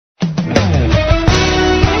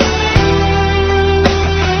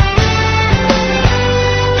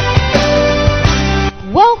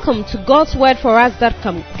Welcome to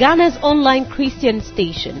God'sWordForUs.com, Ghana's online Christian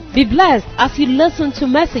station. Be blessed as you listen to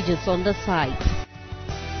messages on the site.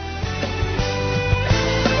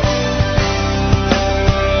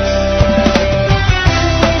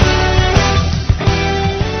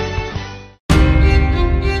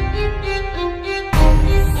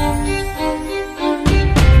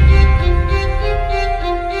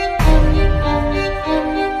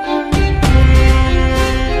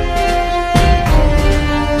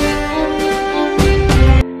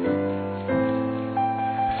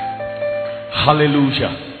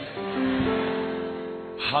 Hallelujah.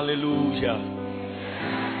 Hallelujah.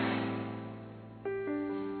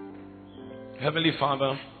 Heavenly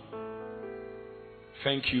Father,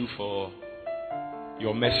 thank you for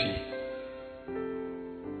your mercy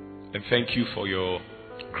and thank you for your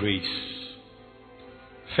grace.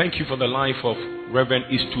 Thank you for the life of Reverend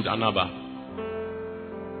Eastwood Anaba.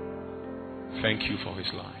 Thank you for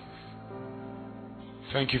his life.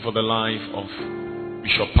 Thank you for the life of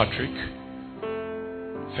Bishop Patrick.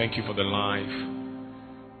 Thank you for the life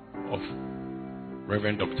of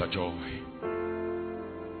Reverend Dr. Joy.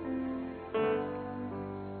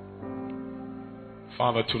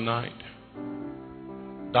 Father, tonight,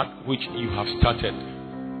 that which you have started,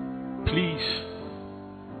 please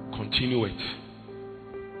continue it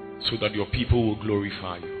so that your people will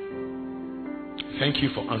glorify you. Thank you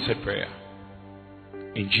for answered prayer.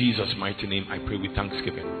 In Jesus' mighty name, I pray with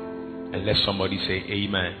thanksgiving. And let somebody say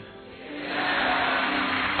amen.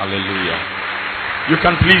 Hallelujah. You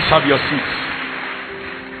can please have your seats.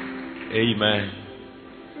 Amen.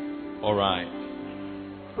 All right.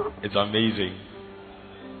 It's amazing.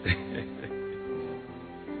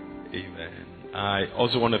 Amen. I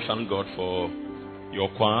also want to thank God for your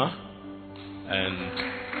choir and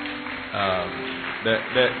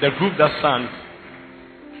the group that sang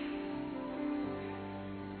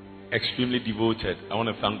extremely devoted. I want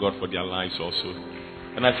to thank God for their lives also.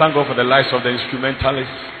 And I thank God for the lives of the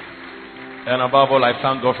instrumentalists. And above all, I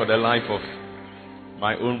thank God for the life of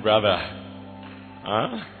my own brother.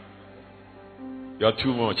 Huh? You're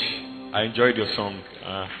too much. I enjoyed your song.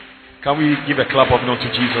 Can we give a clap of note to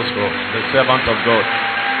Jesus, God, the servant of God?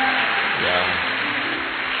 Yeah.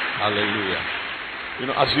 Hallelujah. You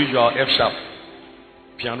know, as usual, F sharp,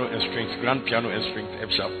 piano and strings, grand piano and strings, F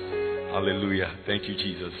sharp. Hallelujah. Thank you,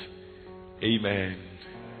 Jesus. Amen.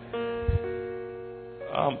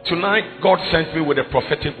 Tonight, God sent me with a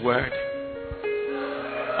prophetic word.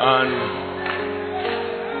 And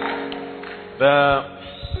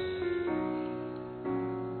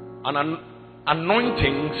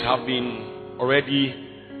anointings have been already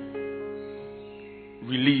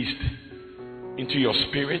released into your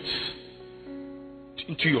spirits,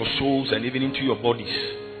 into your souls, and even into your bodies,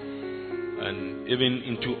 and even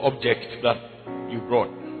into objects that you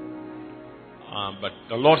brought. But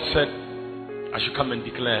the Lord said, I should come and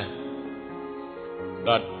declare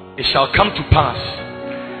that it shall come to pass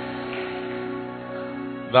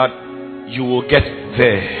that you will get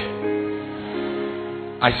there.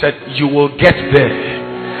 I said, you will get there.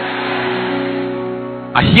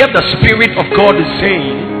 I hear the Spirit of God is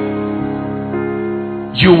saying,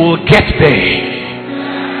 you will get there.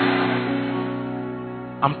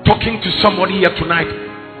 I'm talking to somebody here tonight.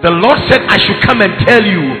 The Lord said, I should come and tell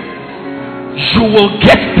you, you will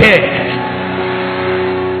get there.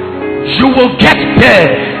 You will get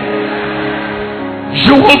there.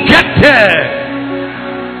 You will get there.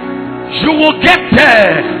 You will get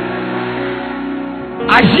there.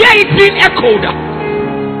 I hear it being echoed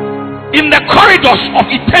in the corridors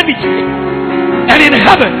of eternity and in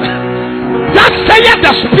heaven. That saith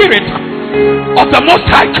the Spirit of the Most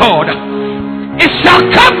High God. It shall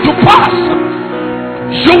come to pass.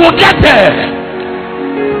 You will get there.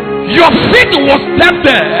 Your feet will step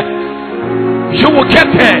there. You will get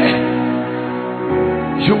there.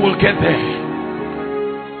 You will get there.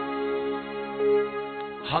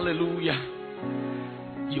 Hallelujah.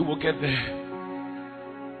 You will get there.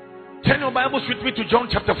 Turn your Bibles with me to John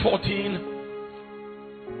chapter 14.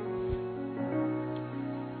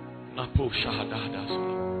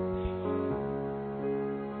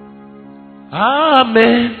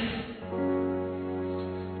 Amen.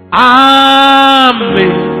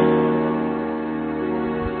 Amen.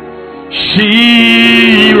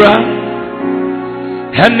 Shira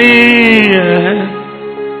Hania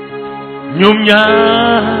Nyumya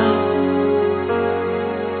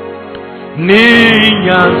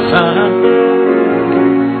Ninyansa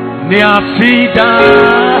Niafida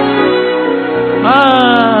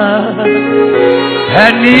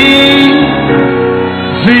Hani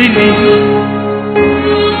Vini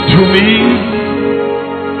to me.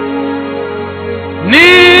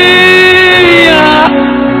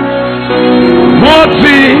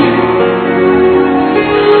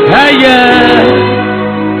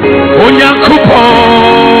 Onyakupo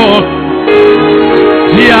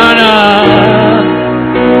Diana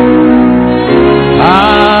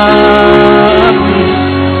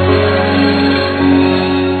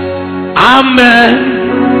Amen.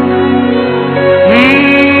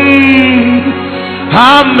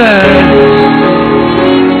 Amen.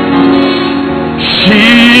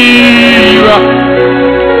 Shira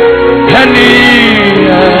Penny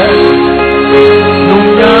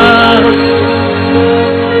Nunya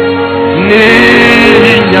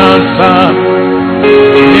Ninyasa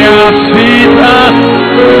Nyasita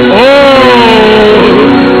Oh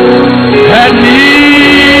Penny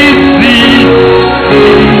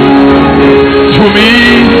to me.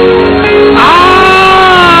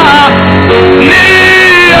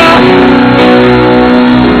 Near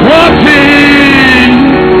what is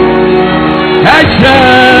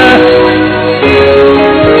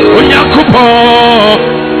Onyakupo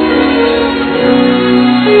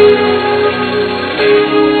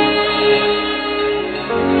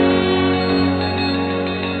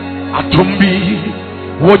Atumbi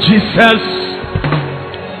what Jesus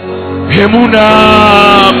Hemuna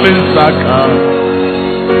Mensaka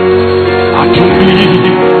Atumbi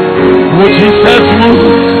what Jesus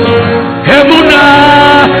Hemuna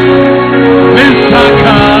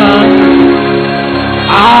Mensaka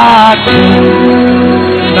Atu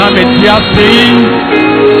Nametiasi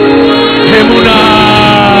Hemuna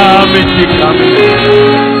Metikami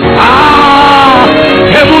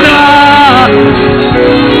Hemuna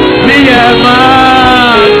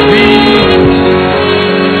Niyamati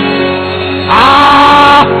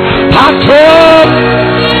Hatom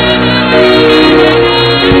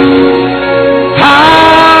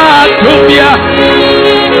Hatomia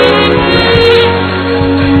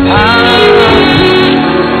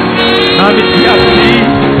Namitiasi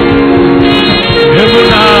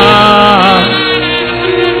Hemuna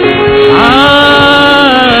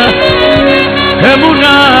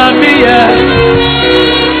Hemuna Mia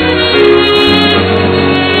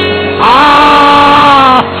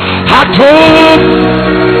Hatom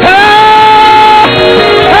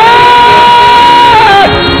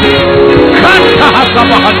Kanta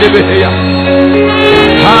Hasabahande Beheya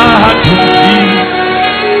Hatombi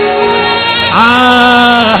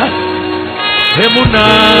Hemuna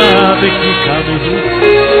Bekikabe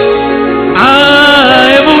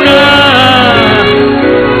Hemuna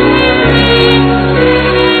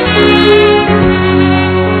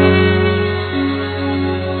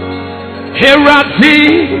Herati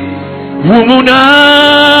Wumuna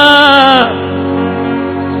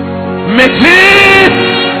Meti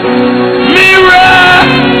Mira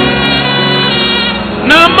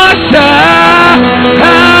Namasha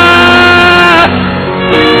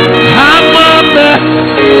Hamame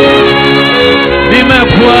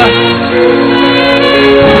Bimepwa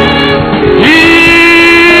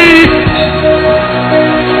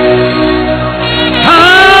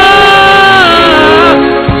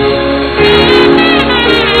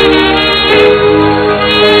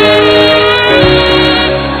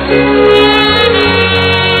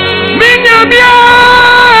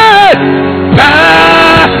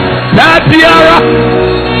Tiara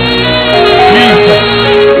Jesus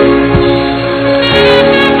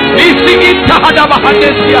Nisigi tahada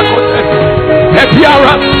bahadesia kote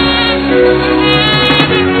Tiara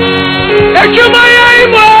Ejumaya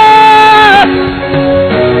imo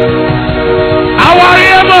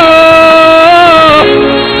Awariemo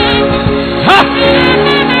Ha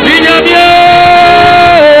Binyamye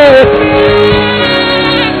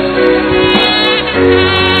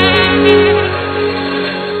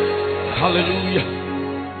Hallelujah.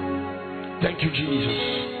 Thank you, Jesus.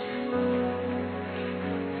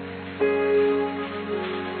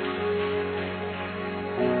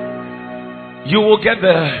 You will get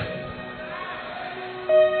there.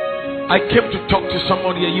 I came to talk to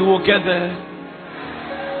somebody and you will get there.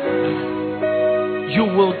 You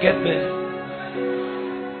will get there.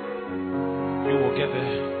 You will get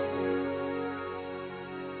there.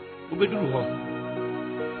 Ubeduho.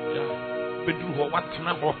 Yeah. Ubeduho. What's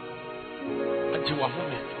now?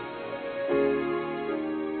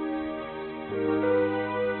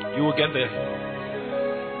 You will get there.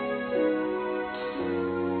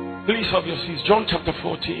 Please have your seats. John chapter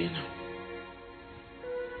 14.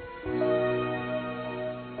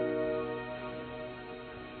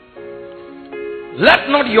 Let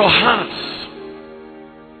not your hearts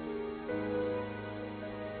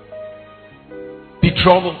be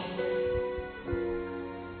troubled.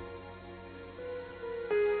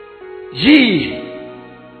 Ye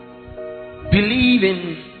believe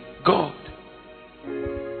in God.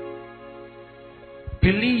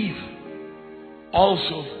 Believe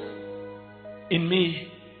also in me.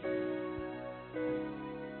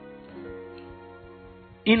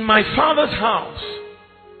 In my Father's house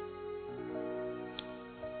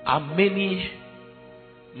are many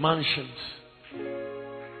mansions.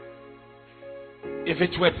 If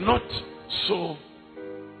it were not so,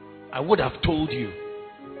 I would have told you.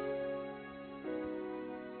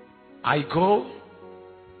 I go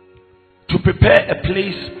to prepare a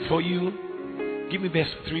place for you. Give me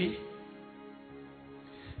verse 3.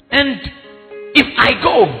 And if I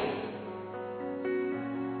go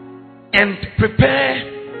and prepare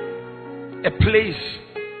a place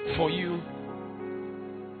for you,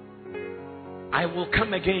 I will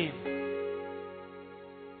come again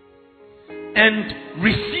and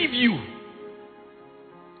receive you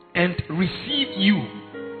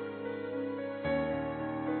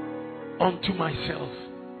unto myself,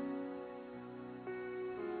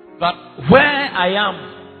 that where I am,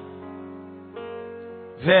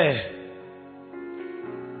 there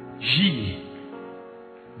ye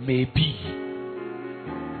may be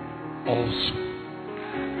also.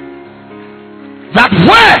 That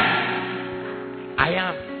where I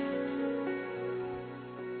am,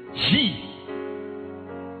 ye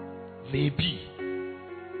may be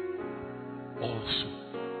also.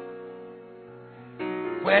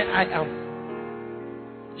 Where I am,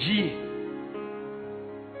 ye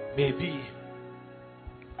may be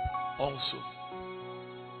also.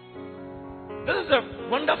 This is a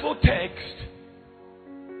wonderful text,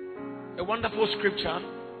 a wonderful scripture,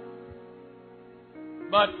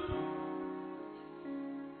 but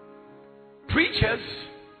preachers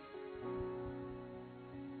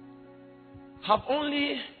have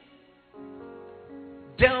only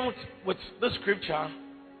dealt with the scripture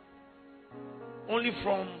only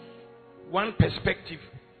from one perspective.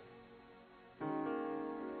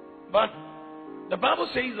 But the Bible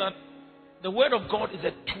says that the word of God is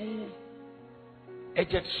a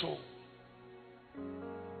two-edged sword.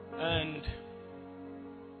 And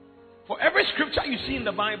for every scripture you see in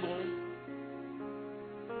the Bible,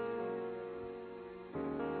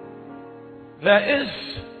 there is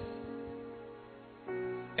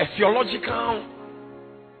a theological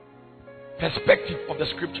perspective of the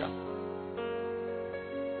scripture.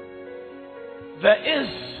 There is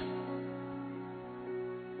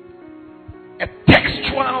a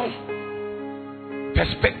textual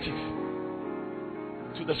perspective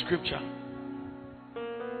to the scripture.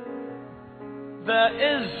 There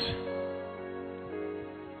is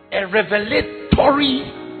a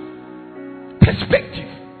revelatory perspective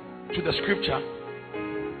to the scripture,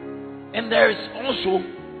 and there is also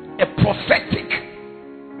a prophetic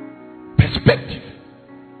perspective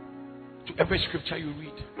to every scripture you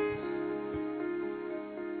read.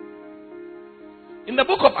 In the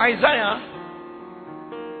book of Isaiah,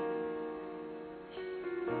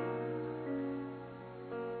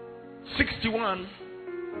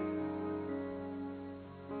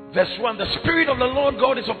 verse 1, the Spirit of the Lord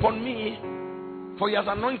God is upon me, for He has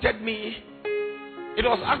anointed me. It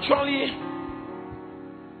was actually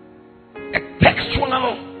a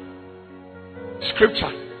textual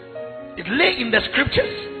scripture. It lay in the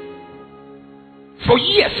scriptures for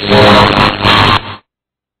years.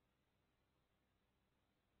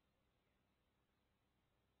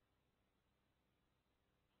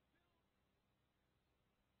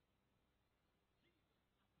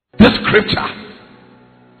 This scripture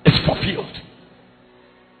is fulfilled.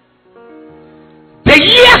 The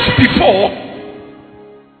years before,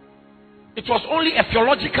 it was only a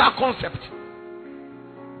theological concept.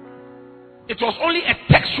 It was only a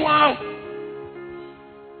textual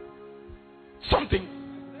something.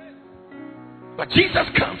 But Jesus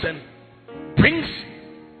comes and brings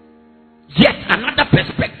yet another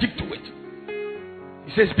perspective to it.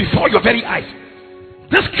 He says, before your very eyes,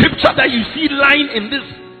 this scripture that you see lying in this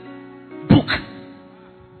book,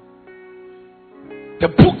 the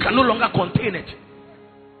book can no longer contain it.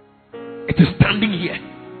 It is standing here.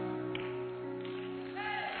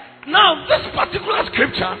 Now, this particular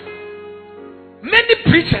scripture, many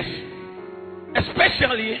preachers,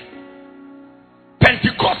 especially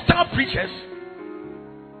Pentecostal preachers,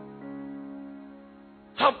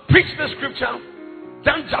 have preached the scripture,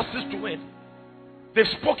 done justice to it. They've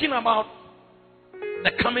spoken about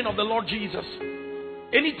the coming of the Lord Jesus.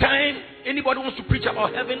 Anytime anybody wants to preach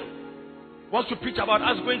about heaven, wants to preach about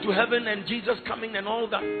us going to heaven and Jesus coming and all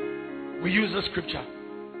that, we use the scripture.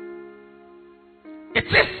 It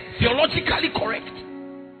is theologically correct.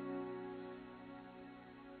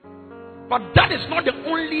 But that is not the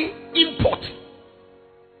only import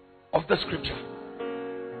of the scripture.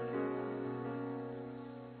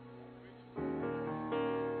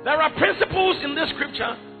 There are principles in this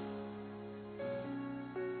scripture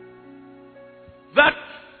that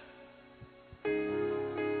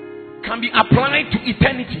can be applied to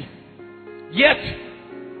eternity. Yet,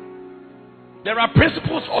 there are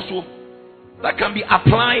principles also that can be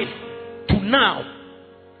applied to now,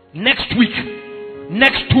 next week,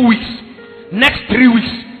 next 2 weeks, next 3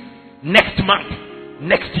 weeks, next month,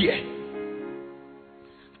 next year.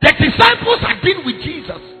 The disciples had been with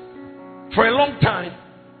Jesus for a long time.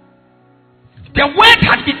 The word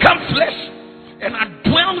had become flesh and had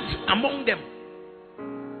dwelt among them.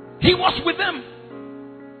 He was with them.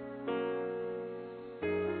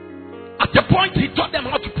 At the point he taught them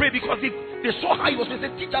how to pray, because they saw how he was with the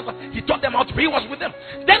teachers. He taught them how to pray. He was with them.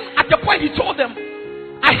 Then at the point he told them,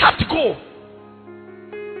 I have to go.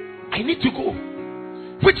 I need to go.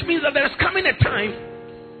 Which means that there is coming a time,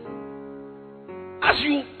 as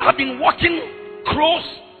you have been walking close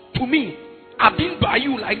to me, I've been by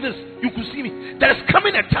you like this, you could see me. There is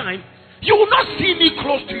coming a time you will not see me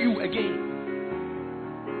close to you again.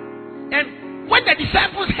 And when the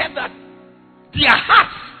disciples heard that, their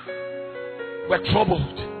hearts were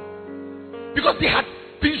troubled, because they had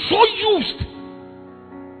been so used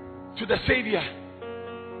to the Savior,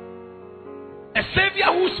 a Savior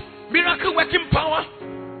whose miracle working power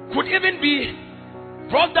could even be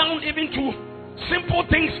brought down even to simple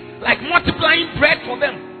things like multiplying bread for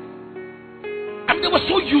them. I mean, they were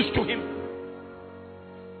so used to him.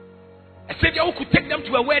 A Savior who could take them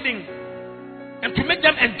to a wedding, and to make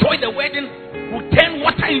them enjoy the wedding would turn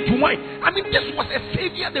water into wine. I mean, this was a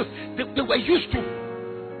Savior they were used to.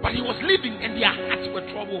 But he was living and their hearts were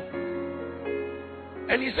troubled.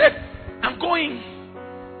 And he said, I'm going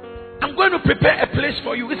to prepare a place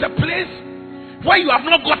for you. It's a place where you have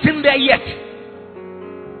not gotten there yet.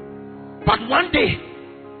 But one day,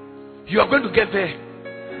 you are going to get there.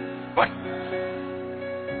 But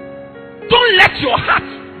don't let your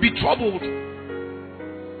heart be troubled.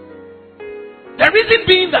 The reason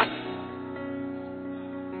being that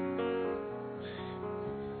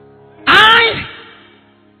I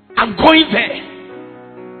am going there.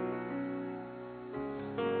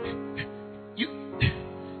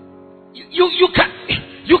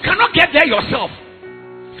 You cannot get there yourself.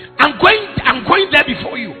 I'm going there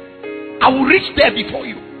before you. I will reach there before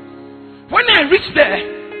you. When I reach there,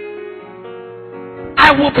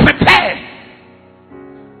 I will prepare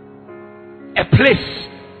a place.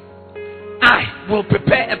 I will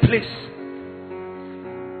prepare a place.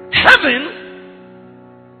 Heaven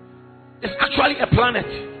is actually a planet.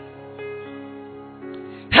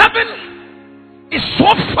 Heaven is so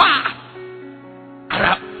far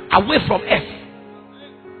away from earth.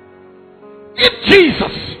 If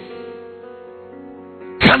Jesus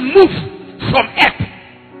can move from earth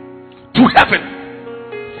to heaven,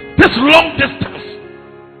 this long distance,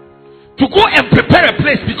 to go and prepare a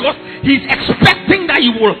place, because he's expecting that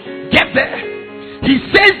you will get there. He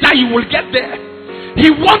says that you will get there.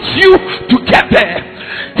 He wants you to get there.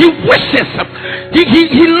 He wishes,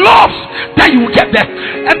 he loves that you will get there.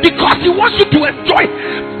 And because he wants you to enjoy,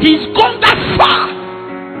 he's gone that far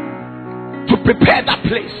to prepare that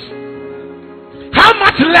place. How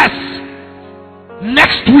much less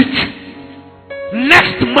next week,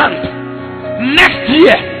 next month, next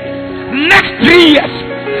year, next 3 years,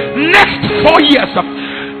 next 4 years?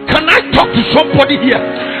 Can I talk to somebody here?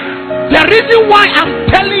 The reason why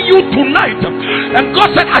I'm telling you tonight, and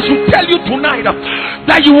God said I should tell you tonight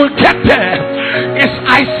that you will get there, is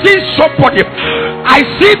I see somebody, I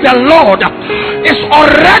see the Lord is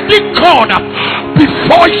already gone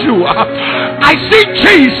before you. I see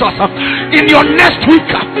Jesus in your next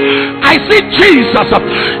week. I see Jesus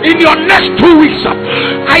in your next 2 weeks.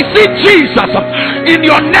 I see Jesus in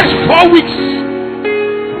your next 4 weeks.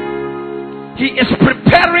 He is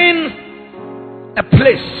preparing a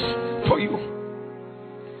place for you.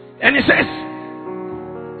 And he says,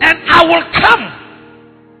 and I will come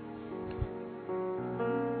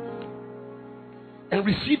and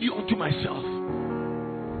receive you unto myself.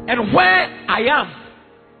 And where I am,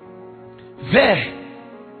 there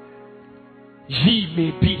ye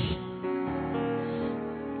may be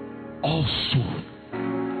also.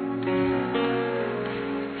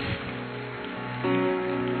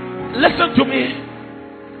 Listen to me.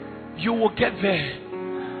 You will get there.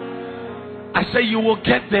 I say you will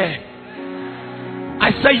get there.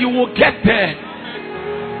 I say you will get there.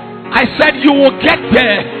 I said you will get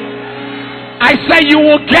there. I say you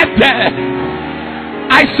will get there.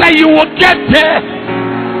 I say you will get there.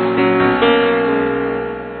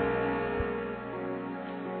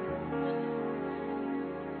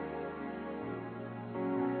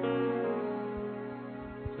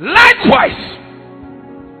 Likewise,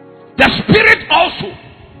 The Spirit also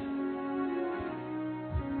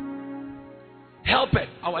helpeth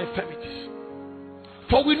our infirmities.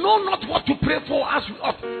 For we know not what to pray for as we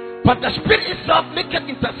ought, but the Spirit itself maketh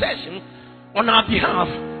intercession on our behalf.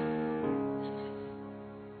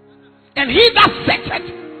 And he that setteth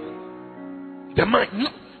the mind. No,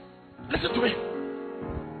 listen to me.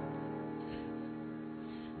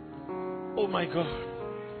 Oh my God.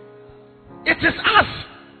 It is us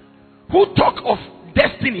who talk of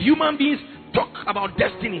destiny. Human beings talk about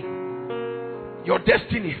destiny. Your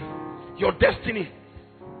destiny. Your destiny.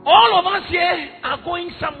 All of us here are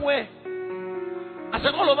going somewhere. I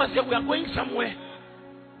said all of us here, we are going somewhere.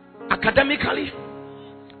 Academically,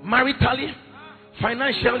 maritally,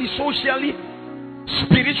 financially, socially,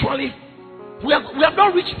 spiritually. We have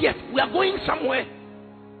not reached yet. We are going somewhere.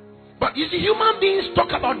 But you see, human beings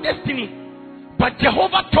talk about destiny, but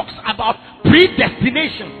Jehovah talks about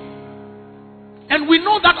predestination. And we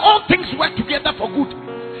know that all things work together for good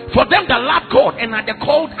for them that love God and are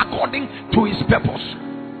called according to his purpose.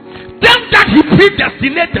 Them that he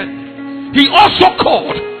predestinated, he also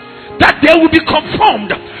called, that they will be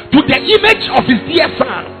conformed to the image of his dear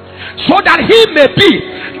son, so that he may be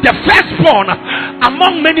the firstborn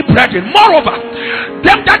among many brethren. Moreover,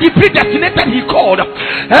 them that he predestinated, he called,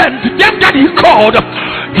 and them that he called,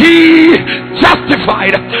 he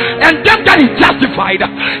justified, and them that he justified,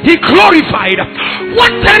 he glorified. What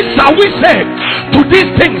then shall we say to these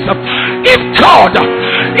things? If God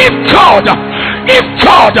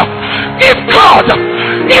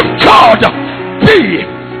be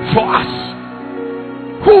for us,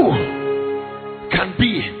 who can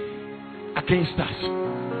be against us?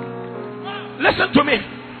 Listen to me.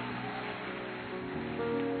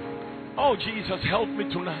 Oh Jesus, help me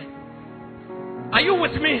tonight. Are you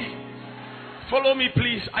with me? Follow me,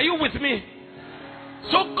 please. Are you with me?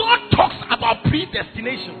 So God talks about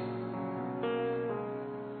predestination.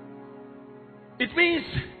 It means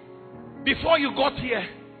before you got here,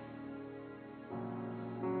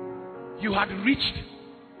 you had reached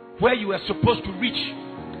where you were supposed to reach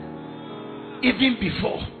even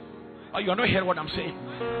before. Oh, you are not hearing what I'm saying.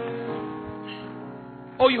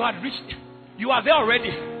 Oh, you had reached. You are there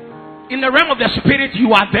already. In the realm of the spirit,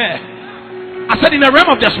 you are there. I said in the realm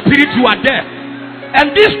of the spirit, you are there.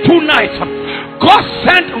 And these 2 nights, God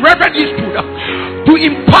sent Reverend Eastwood to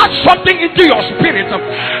impart something into your spirit.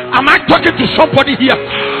 Am I talking to somebody here?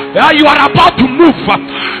 You are about to move.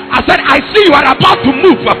 I said, I see you are about to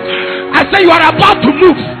move. I said, you are about to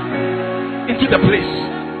move into the place.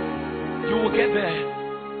 You will get there.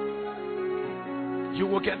 You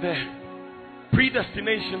will get there.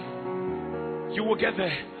 Predestination. You will get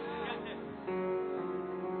there.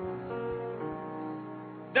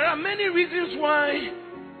 There are many reasons why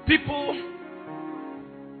people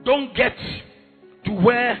don't get to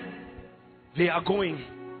where they are going.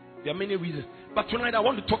 There are many reasons. But tonight I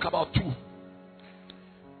want to talk about 2.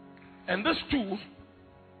 And these 2,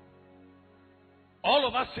 all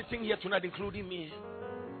of us sitting here tonight, including me,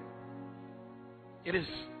 it is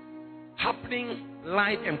happening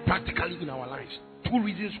live and practically in our lives. 2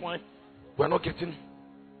 reasons why we are not getting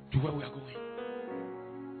to where we are going.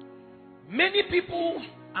 Many people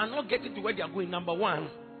are not getting to where they are going. Number 1,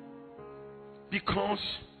 because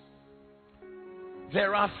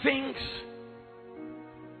there are things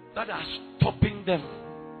that are stopping them.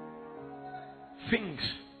 Things.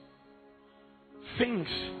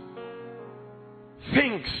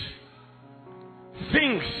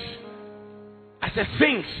 I said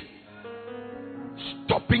things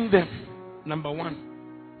stopping them. Number 1.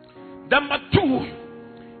 Number 2,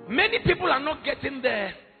 many people are not getting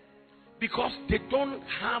there because they don't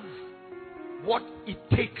have what it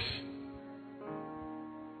takes.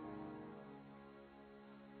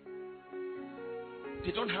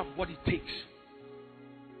 They don't have what it takes.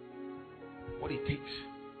 What it takes.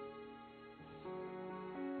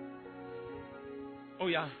 Oh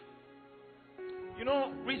yeah. You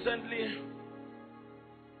know, recently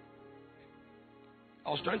I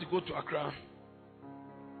was trying to go to Ankrah,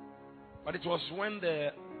 but it was when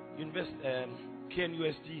the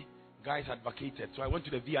KNUST guys had vacated, so I went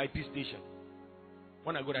to the VIP station.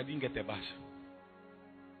 When I got, I didn't get the bus.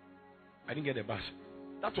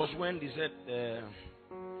 That was when they said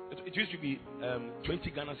it used to be 20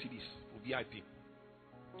 Ghana cedis for VIP.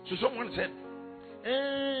 So someone said,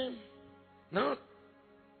 now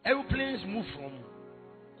aeroplanes move from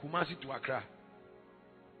Kumasi to Ankrah.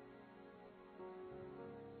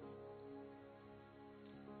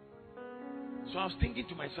 So I was thinking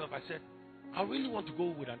to myself, I said, I really want to go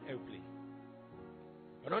with an airplane.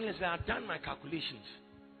 But honestly, I've done my calculations.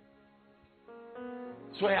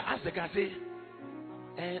 So I asked the guy, I say,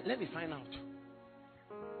 And let me find out.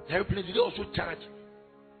 The airplane, do they also charge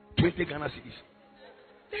 20 Ghana cedis?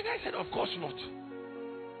 The guy said, of course not.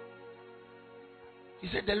 He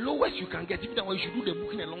said, the lowest you can get, even that way you should do the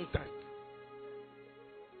booking a long time.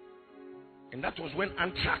 And that was when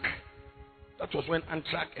Ankrah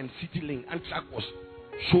and CityLink, Ankrah was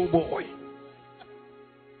showboy.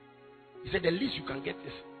 He said, the least you can get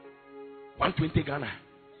is 120 Ghana.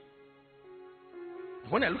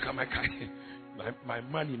 When I look at my car, my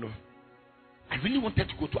money, I really wanted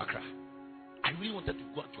to go to Ankrah.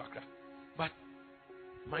 But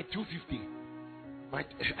my 250,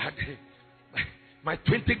 my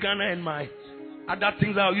 20 Ghana and my other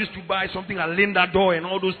things I used to buy, something at Linda Door and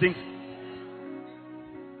all those things.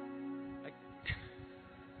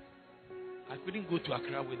 I couldn't go to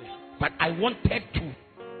Ankrah with it. But I wanted to.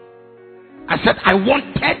 I said I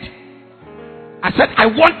wanted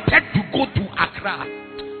to go to Ankrah.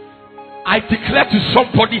 I declare to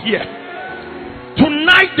somebody here,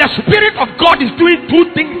 tonight the Spirit of God is doing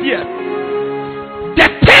two things here. The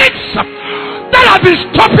things that have been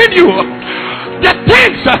stopping you, the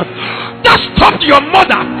things that stopped your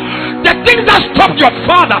mother, the things that stopped your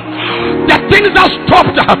father, the things that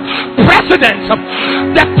stopped presidents,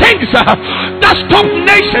 the things that stopped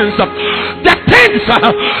nations, the things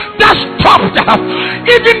that stopped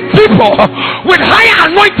even people with high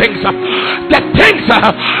anointings, the things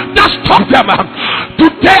that stopped them.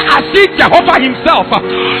 Today I see Jehovah himself.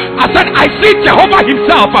 I said I see Jehovah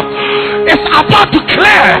himself. It's about to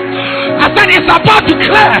clear. I said it's about to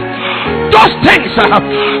clear those things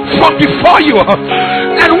from before you,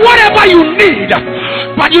 and whatever you need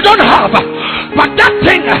but you don't have, but that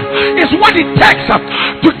thing is what it takes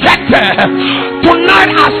to get there.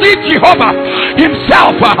 Tonight I see Jehovah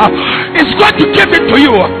himself is going to give it to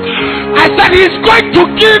you. I said he's going to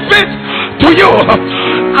give it to you.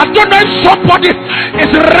 I don't know if somebody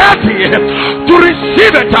is ready to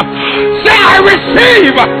receive it. Say I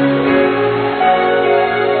receive.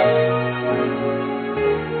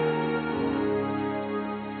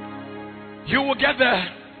 You will get there.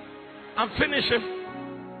 I'm finishing.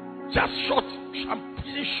 Just short. I'm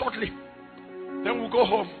finishing shortly. Then we'll go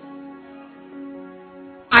home.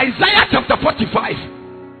 Isaiah chapter 45.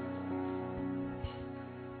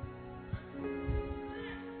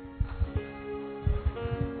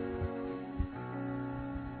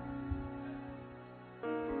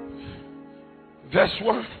 Verse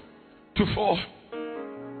 1 to 4.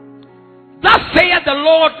 Thus saith the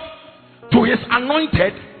Lord to his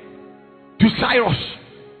anointed, to Cyrus,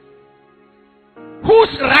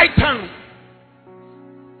 whose right hand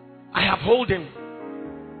I have holden,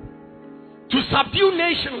 to subdue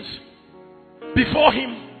nations before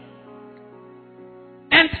him,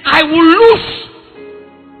 and I will loose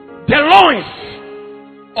the loins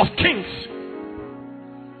of kings,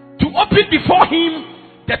 to open before him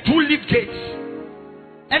the two-leaf gates,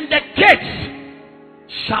 and the gates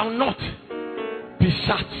shall not be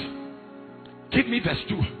shut. Give me verse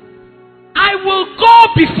 2. I will go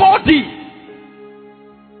before thee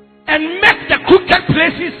and make the crooked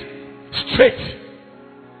places straight.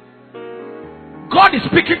 God is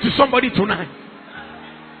speaking to somebody tonight.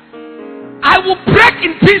 I will break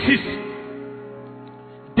in pieces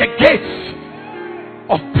the gates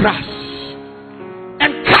of brass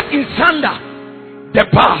and cut in sunder the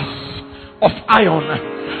bars of iron.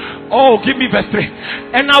 Oh, give me verse 3.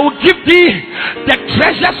 And I will give thee the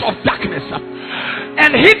treasures of darkness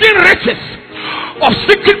and hidden riches of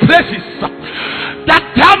secret places, that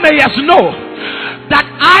thou mayest know that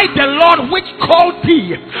I, the Lord which called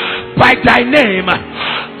thee by thy name,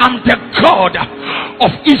 am the God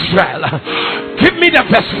of Israel. Give me the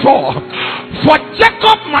verse 4. For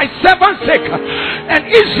Jacob my servant's sake, and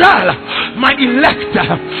Israel my elect,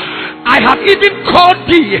 I have even called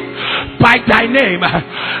thee by thy name.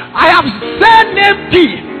 I have surnamed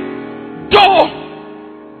thee, though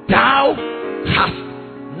thou hast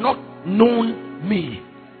not known me.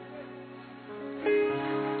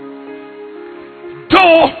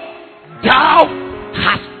 Though thou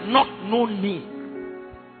hast not known me.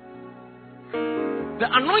 The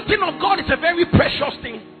anointing of God is a very precious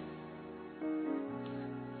thing.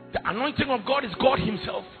 The anointing of God is God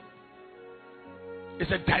himself.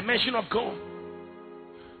 It's a dimension of God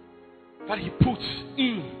that he puts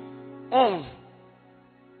in, on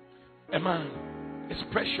a man. It's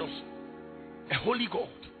precious. A holy God.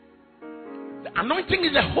 The anointing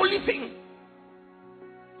is a holy thing.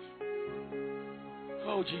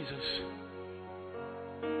 Oh, Jesus.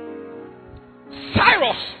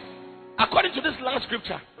 Cyrus, according to this last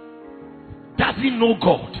scripture, doesn't know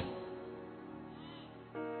God.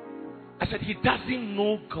 I said he doesn't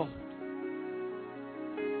know God.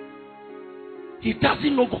 He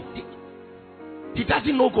doesn't know God. He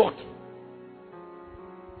doesn't know God.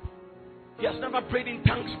 He has never prayed in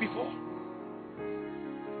tongues before.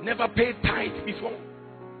 Never paid tithe before.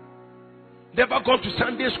 Never gone to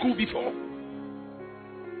Sunday school before.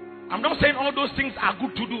 I'm not saying all those things are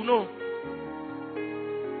good to do, no.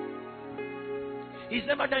 He's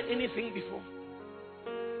never done anything before.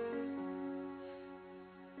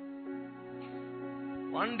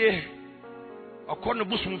 One day, according to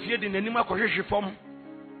Busum, feared in the Nima Koreshi form,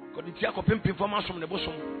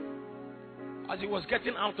 as he was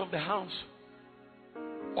getting out of the house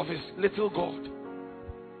of his little God,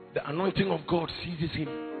 the anointing of God seizes him.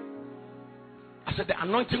 I said, the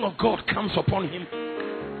anointing of God comes upon him.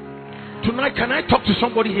 Tonight, can I talk to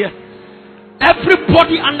somebody here?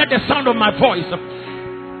 Everybody under the sound of my voice,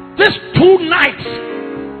 these 2 nights,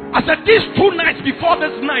 I said, these 2 nights before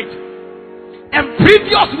this night, and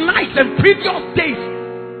previous nights and previous days,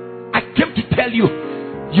 I came to tell you,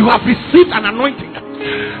 you have received an anointing,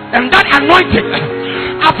 and that anointing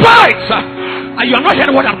abides. You are not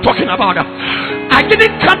hearing what I'm talking about. I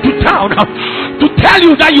didn't come to town to tell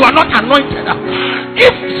you that you are not anointed.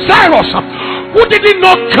 If Silas, who didn't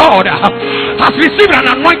know God, has received an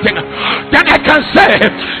anointing, then I can say,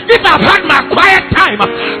 if I've had my quiet time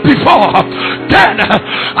before, then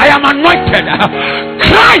I am anointed.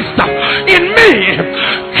 Christ in me.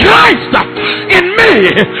 Christ in me.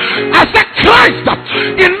 I said Christ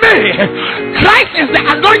in me. Christ is the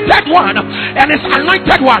anointed one, and his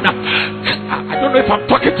anointed one. I don't know if I'm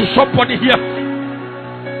talking to somebody here.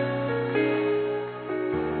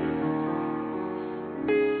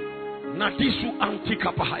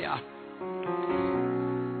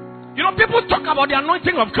 You know, people talk about the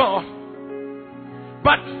anointing of God,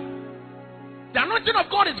 but the anointing of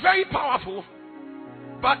God is very powerful.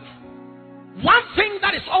 But one thing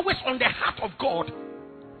that is always on the heart of God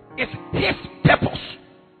is his purpose.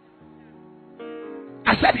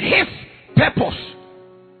 I said his purpose.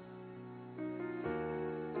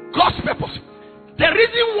 God's purpose. The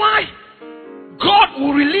reason why God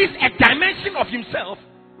will release a dimension of himself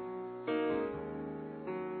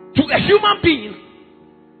to a human being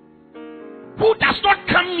who does not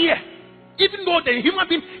come near, even though the human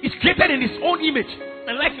being is created in his own image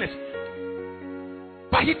and likeness,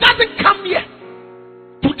 but he doesn't come near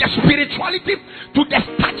to the spirituality, to the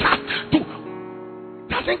stature,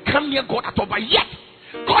 doesn't come near God at all. But yet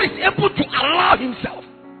God is able to allow himself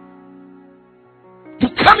to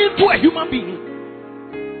come into a human being.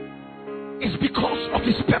 Is because of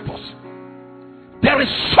his purpose. There is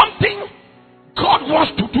something God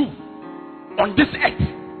wants to do on this earth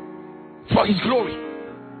for his glory,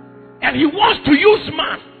 and he wants to use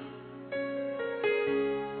man.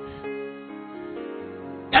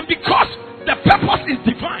 And because the purpose is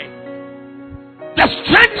divine, the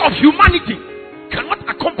strength of humanity cannot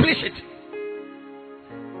accomplish it.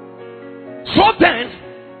 So then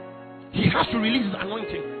he has to release his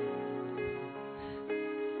anointing.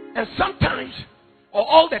 And sometimes, or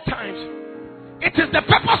all the times, it is the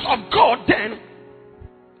purpose of God then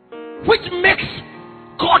which makes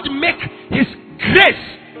God make his grace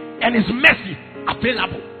and his mercy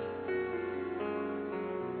available.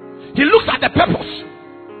 He looks at the purpose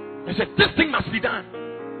and says, this thing must be done,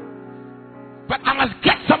 but I must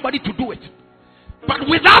get somebody to do it. But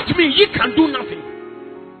without me, ye can do nothing.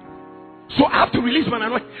 So I have to release my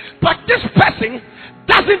anointing. But this person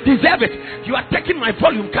doesn't deserve it. You are taking my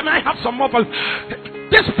volume. Can I have some more volume?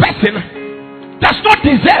 This person does not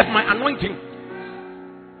deserve my anointing.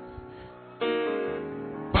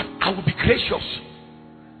 But I will be gracious.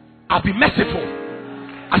 I'll be merciful.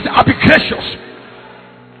 I said, I'll be gracious.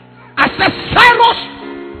 I said, Silas,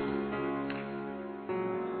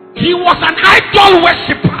 he was an idol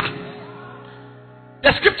worshiper.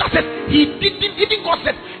 The scripture says, even God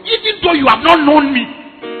said, even though you have not known me,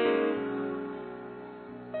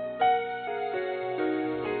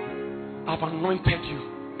 I've anointed you.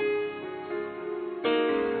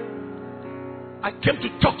 I came to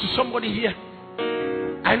talk to somebody here.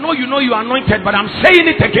 I know you are anointed, but I'm saying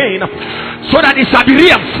it again so that it shall be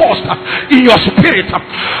reinforced in your spirit.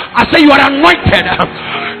 I say you are anointed,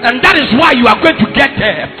 and that is why you are going to get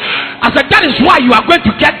there. I said that is why you are going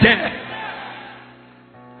to get there.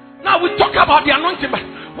 Now we talk about the anointing, but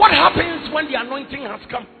what happens when the anointing has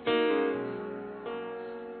come?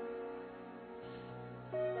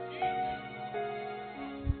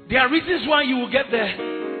 There are reasons why you will get there.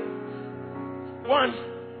 One,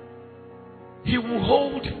 he will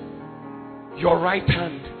hold your right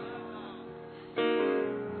hand.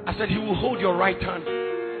 I said he will hold your right hand.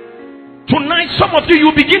 Tonight, some of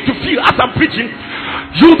you begin to feel, as I'm preaching,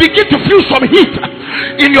 you begin to feel some heat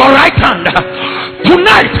in your right hand.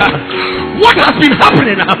 Tonight, what has been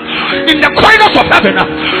happening in the corridors of heaven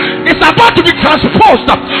is about to be transposed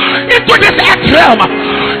into this earth realm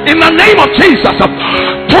in the name of Jesus.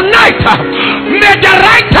 Tonight, may the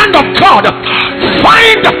right hand of God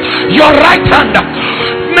find your right hand.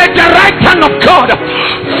 May the right hand of God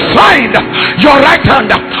find your right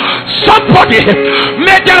hand. Somebody,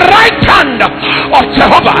 may the right hand of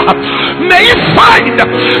Jehovah, may it find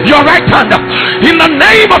your right hand in the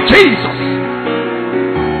name of Jesus.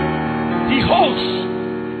 He holds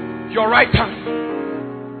your right hand.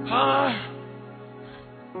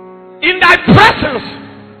 In thy presence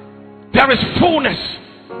there is fullness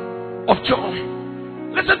of joy.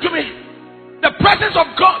 Listen to me. The presence of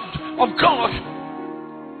God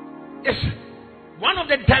is one of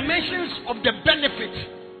the dimensions of the benefit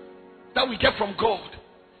that we get from God.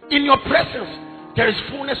 In your presence there is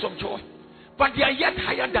fullness of joy, but there are yet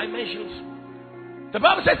higher dimensions. The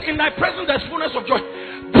Bible says, in thy presence there is fullness of joy,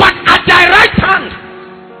 but at thy right hand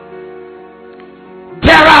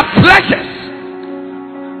there are pleasures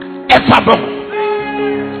evermore.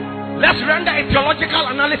 Let's render a theological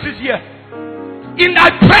analysis here. In thy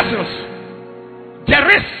presence there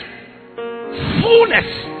is fullness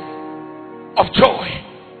of joy.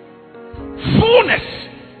 Fullness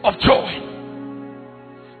of joy.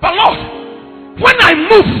 But Lord, when I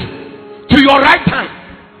move to your right hand,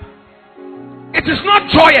 it is not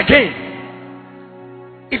joy again.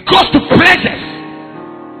 It goes to pleasures.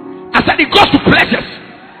 I said it goes to pleasures.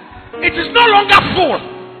 It is no longer full.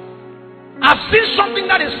 I've seen something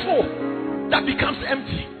that is full that becomes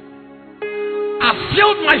empty. I've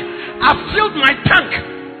filled my tank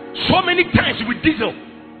so many times with diesel.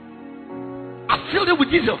 I filled it with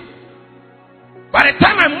diesel. By the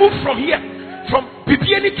time I move from here, from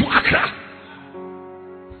Bibiani to Ankrah,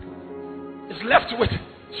 it's left with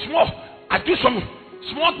small. I do some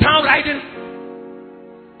small town riding.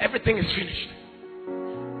 Everything is finished.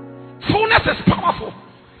 Fullness is powerful.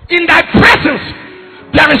 In thy presence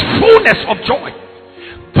there is fullness of joy,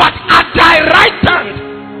 but at thy right hand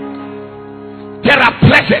there are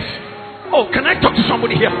pleasures. Oh, can I talk to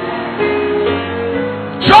somebody here?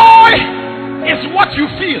 Joy is what you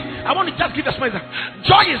feel. I want to just give a smile.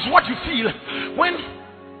 Joy is what you feel when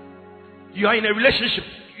you are in a relationship.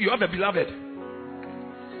 You have a beloved.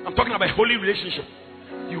 I'm talking about a holy relationship.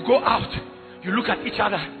 You go out, you look at each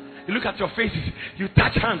other, you look at your faces, you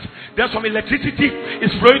touch hands. There's some electricity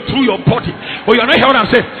is flowing through your body. Oh, you're not hearing what I'm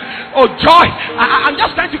saying? Oh, joy. I'm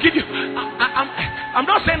just trying to give you. I'm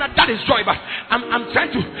not saying that is joy, but I'm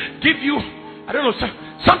trying to give you, I don't know,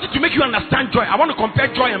 something to make you understand joy. I want to compare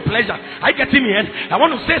joy and pleasure. I get in the end. I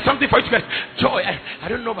want to say something for you to get joy. I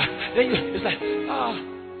don't know, but then it's like,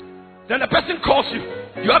 then the person calls you.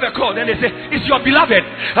 You have a call. Then they say, it's your beloved.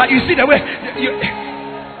 You see the way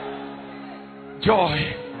joy,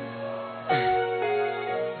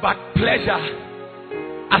 but pleasure.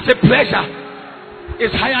 I say pleasure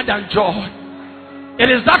is higher than joy. It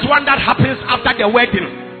is that one that happens after the wedding.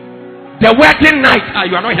 The wedding night.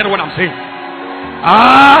 You are not hearing what I'm saying.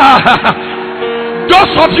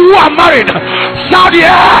 Those of you who are married, shout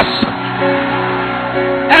yes.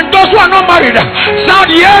 And those who are not married, shout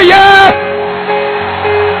yeah, yeah.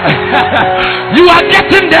 You are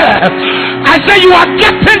getting there. I say you are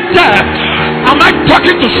getting there. Am I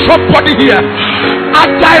talking to somebody here? At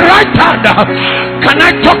thy right hand, can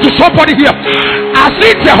I talk to somebody here? I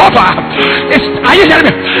see Jehovah. Are you hearing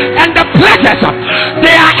me? And the pleasures,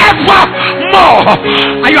 they are ever more.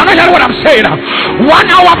 Are you not hearing what I'm saying? 1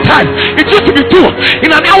 hour time, it used to be 2.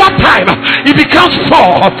 In an hour time, it becomes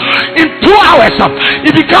 4. In 2 hours,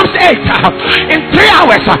 it becomes 8. In 3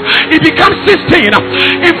 hours, it becomes 16.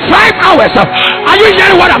 In 5 hours, are you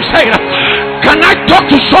hearing what I'm saying? Can I talk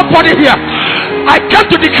to somebody here? I came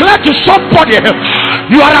to declare to somebody,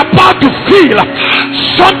 you are about to feel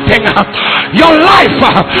something. Your life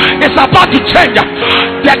is about to change.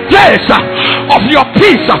 The days of your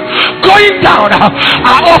peace going down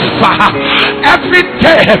are over. Every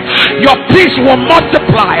day your peace will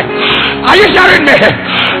multiply. Are you hearing me?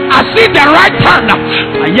 I see the right hand.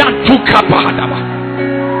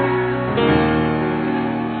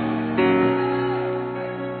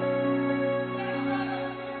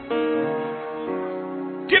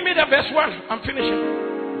 Give me the verse 1. I'm finishing.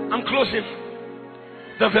 I'm closing.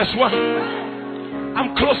 The verse 1.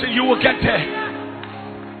 I'm closing. You will get there.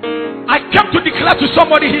 I came to declare to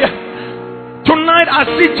somebody here. Tonight I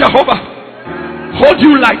see Jehovah hold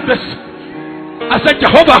you like this. I said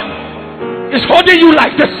Jehovah is holding you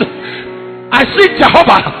like this. I see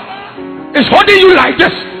Jehovah is holding you like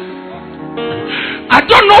this. I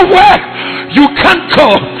don't know where you can't go.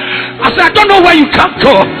 I said, I don't know where you can't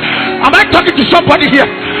go. Am I talking to somebody here?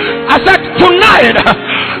 I said, tonight,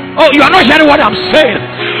 oh, you are not hearing what I'm saying.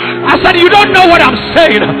 I said, you don't know what I'm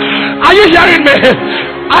saying. Are you hearing me?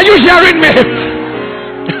 Are you hearing me?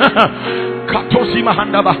 Katosi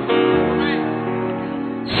mahandaba.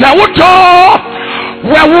 Sewuto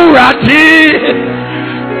wewurati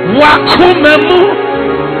wakumemu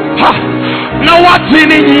ha na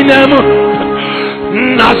watini nyinemu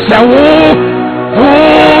na sewu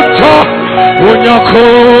wuto unyoko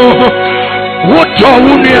wuto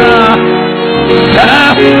unia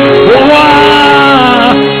sewa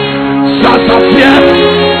sasafye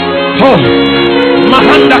ho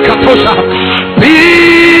mahanda katosha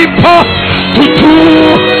pipo tutu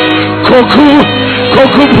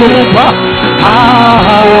koku bumba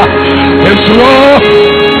esro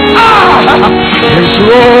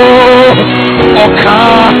esro oka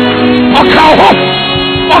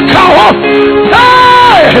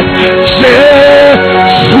hey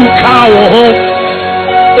sukawo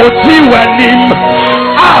otiwanim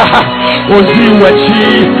oziwachi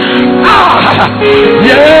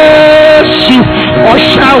yesu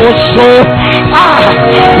oshawoso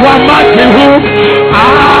wamatehu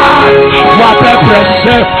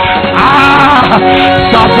wapeprese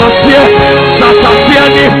sasasie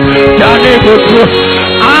ni dani botu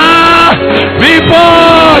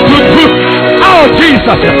people to oh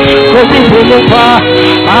Jesus kogubumupa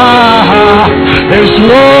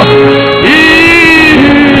eswo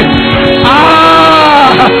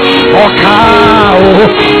okao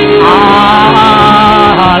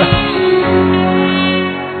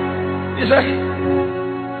he said,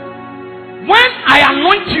 when I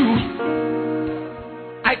anoint you,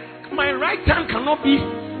 my right hand cannot be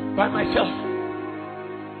by myself.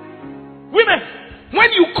 Women,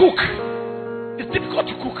 when you cook, it's difficult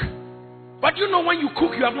to cook. But you know when you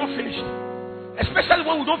cook, you have not finished. Especially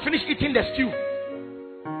when we don't finish eating the stew.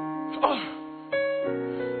 Oh.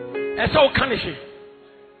 And so can she?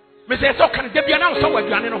 I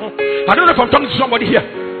don't know if I'm talking to somebody here.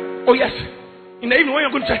 Oh yes. In the evening when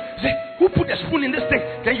you're going to say, who put the spoon in this thing?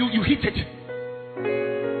 Then you heat it.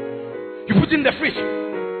 You put it in the fridge.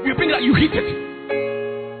 You bring it, you heat it.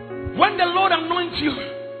 When the Lord anoints you,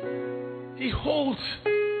 He holds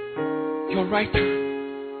your right hand.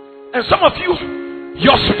 And some of you,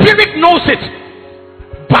 your spirit knows it,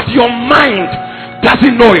 but your mind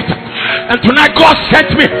doesn't know it. And tonight God sent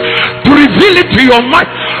me to reveal it to your mind.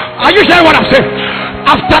 Are you hearing what I'm saying?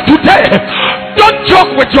 After today, don't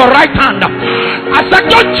joke with your right hand. I said,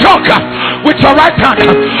 don't joke with your right hand.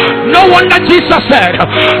 No wonder Jesus said,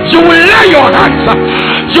 you will lay your hands.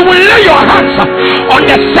 You will lay your hands on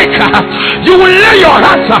the sick. You will lay your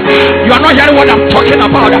hands. You are not hearing what I'm talking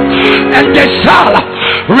about. And they shall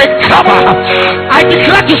recover. I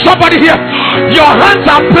declare to somebody here, your hands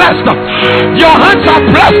are blessed. Your hands are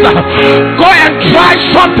blessed. Go and try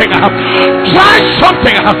something. Try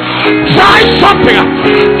something. Try something.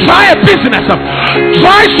 Try a business.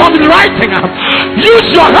 Try some writing. Use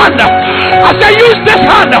your hand. I say use this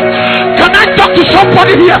hand. Can I talk to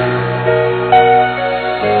somebody here?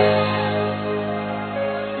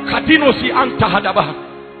 Kadino si anta hadaba.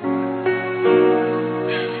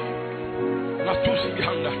 Natusi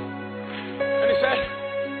bihanda. And he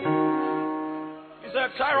said,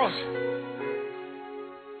 Cyrus,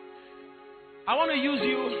 I want to use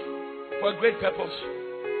you for a great purpose.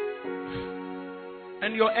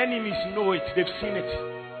 And your enemies know it. They've seen it.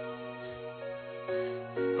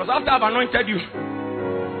 Because after I've anointed you,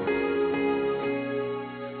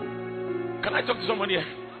 can I talk to somebody here?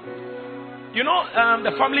 You know,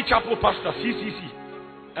 the family chapel pastor, CCC.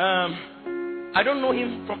 I don't know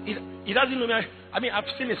him from. He doesn't know me. I mean, I've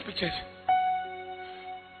seen his pictures.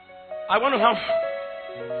 I want to have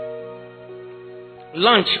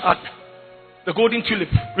lunch at the Golden Tulip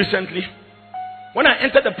recently. When I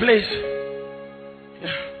entered the place,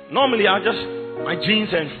 normally I just my jeans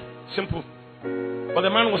and simple, but the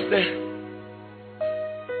man was there.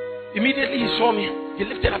 Immediately he saw me. He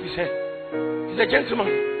lifted up his head. He said, "Gentleman,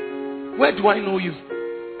 where do I know you?"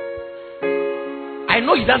 I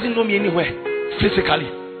know he doesn't know me anywhere physically,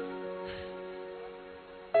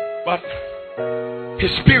 but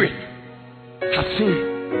his spirit has seen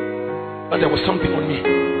that there was something on me.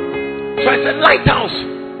 So I said, "Lighthouse."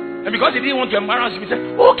 And because he didn't want to embarrass me, he said,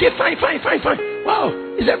 "Okay, fine. Wow,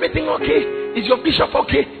 is everything okay? Is your bishop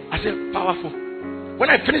okay?" I said, "Powerful." When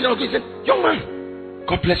I finished, he said, "Young man,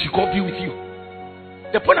 God bless you. God be with you."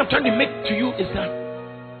 The point I'm trying to make to you is that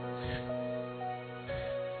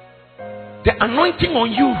the anointing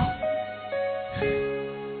on you,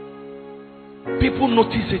 people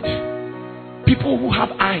notice it. people who have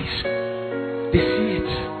eyes, they see it.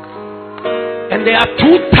 And there are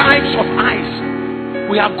two types of eyes.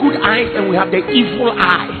 We have good eyes and we have the evil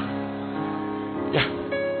eye. Yeah.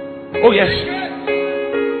 Oh yes.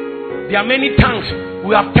 There are many tongues.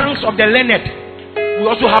 We have tongues of the learned. We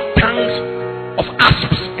also have tongues of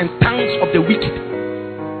asps and tongues of the wicked.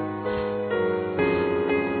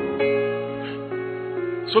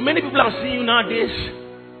 So many people are seeing you nowadays.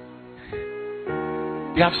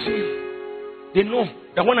 They have seen. They know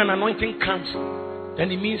that when an anointing comes, then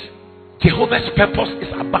it means Jehovah's purpose is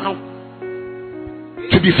about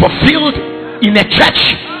to be fulfilled in a church,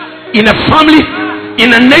 in a family,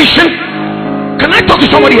 in a nation. Can I talk to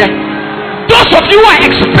somebody here? Those of you who are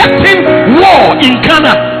expecting war in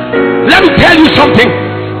Ghana, let me tell you something.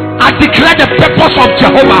 I declare the purpose of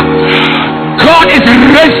Jehovah. God is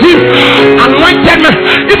raising anointed men.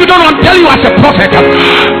 If you don't want to tell you as a prophet,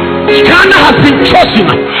 Ghana has been chosen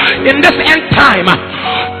in this end time.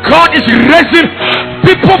 God is raising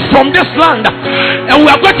people from this land, and we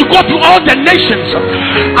are going to go to all the nations.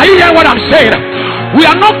 Are you hearing what I'm saying? We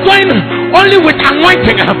are not going only with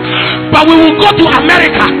anointing, but we will go to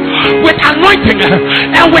America with anointing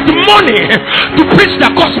and with money to preach the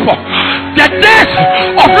gospel. The days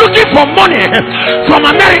of looking for money from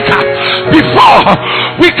America before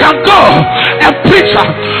we can go and preach,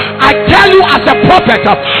 I tell you as a prophet,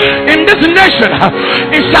 in this nation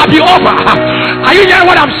it shall be over. Are you hearing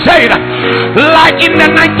what I'm saying? Like in the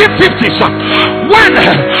 1950s, when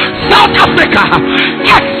South Africa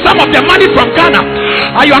ate some of the money from Ghana.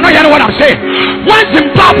 You are not hearing what I'm saying? When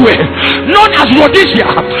Zimbabwe, known as Rhodesia,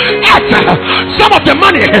 ate some of the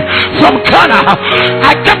money from Ghana,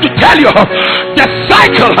 I came to tell you the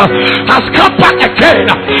cycle has come back again.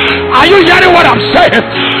 Are you hearing what I'm saying?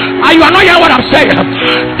 You are not hearing what I'm saying?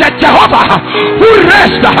 That Jehovah who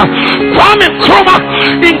raised Kwame Nkrumah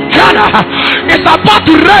in Ghana is about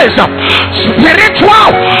to raise spiritual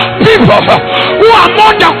people who are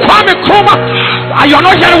more than Kwame Nkrumah. You are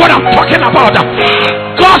not hearing what I'm talking about?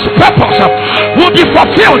 God's purpose will be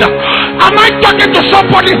fulfilled. Am I talking to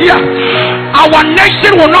somebody here? Our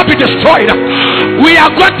nation will not be destroyed. We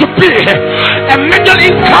are going to be a middle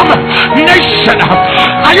income nation.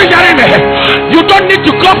 Are you hearing me? You don't need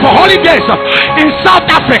to go for holidays in South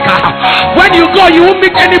Africa. When you go, you won't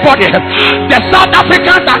meet anybody. The South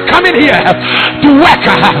Africans are coming here to work.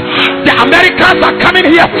 The Americans are coming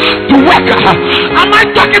here to work. Am I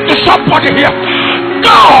talking to somebody here?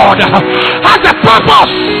 God has a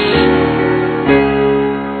purpose.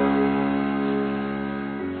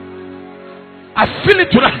 I feel it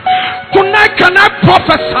tonight. Tonight, can I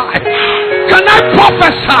prophesy? Can I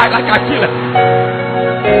prophesy like I feel it?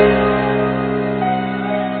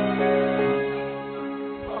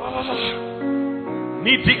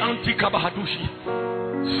 Niti anti kabahadushi.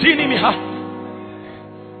 Sinimiha.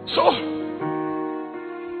 So,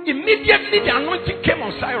 immediately the anointing came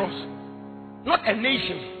on Cyrus. Not a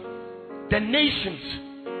nation. The nations.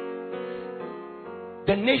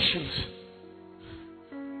 The nations.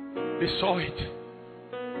 They saw it.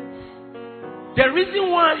 The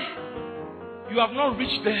reason why you have not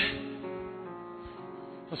reached there,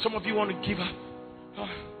 and some of you want to give up.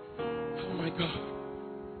 Oh my God.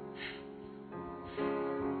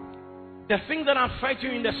 The thing that I'm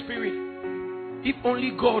fighting in the spirit, if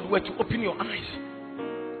only God were to open your eyes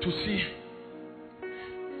to see.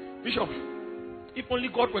 Bishop, if only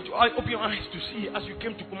God were to open your eyes to see as you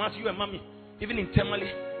came to Kumasi, you and mommy, even in Temali,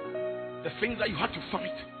 the things that you had to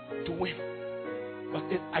fight to win. But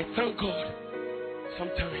I thank God,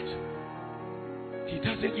 sometimes He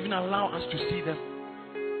doesn't even allow us to see them.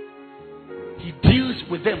 He deals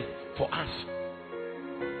with them for us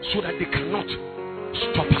so that they cannot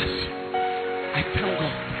stop us. I thank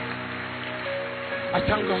God. I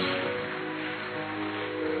thank God.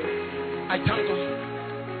 I thank God.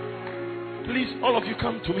 Please, all of you,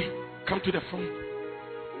 come to me. Come to the front.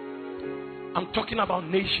 I'm talking about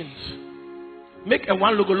nations. Make a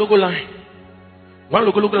one logo line. One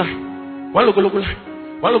logo line. One logo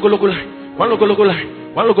line. One logo line. One logo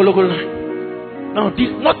line. One logo line. Now, this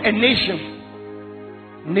is not a nation.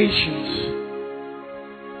 Nations.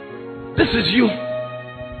 This is you.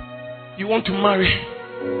 You want to marry.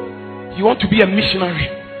 You want to be a missionary.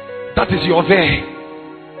 That is your there.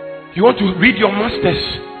 You want to read your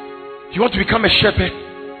masters. You want to become a shepherd.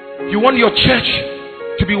 You want your church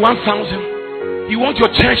to be 1,000. You want your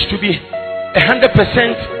church to be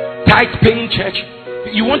 100% tithe paying church.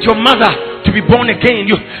 You want your mother to be born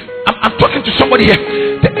again. I'm talking to somebody here.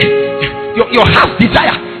 Your heart's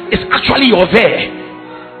desire is actually your there,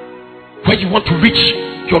 where you want to reach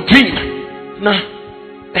your dream. Now,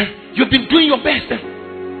 you've been doing your best.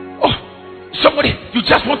 Somebody, you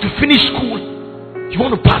just want to finish school. You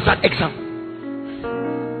want to pass that exam.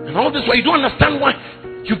 And all this while you don't understand why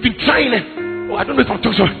you've been trying it. Oh, I don't know if I'm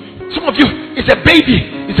talking to some of you. It's a baby.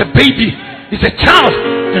 It's a baby. It's a child.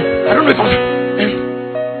 And I don't know if and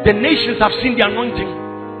the nations have seen the anointing.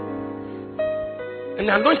 And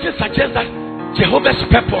the anointing suggests that Jehovah's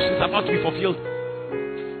purpose is about to be fulfilled.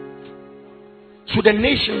 So the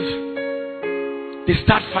nations, they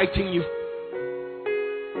start fighting you.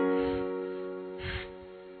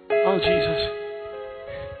 Oh, Jesus.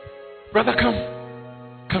 Brother, come.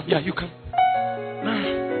 Come. Yeah, you come.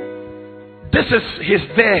 This is his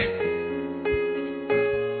there.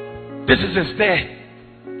 This is his there.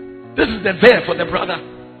 This is the there for the brother.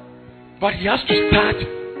 But he has to start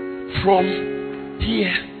from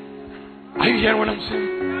here. Are you hearing what I'm saying?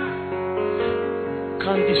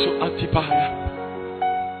 Candiso Atipaya.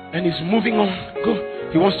 And he's moving on. Go.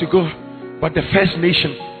 He wants to go. But the first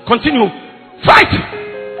nation. Continue. Fight!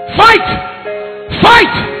 Fight!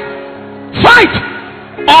 Fight! Fight!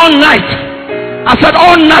 All night. I said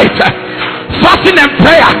all night. Fasting and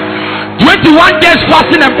prayer. 21 days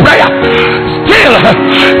fasting and prayer. Still,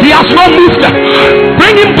 he has not moved.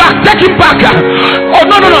 Bring him back. Take him back. Oh,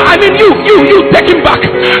 no. I mean you take him back.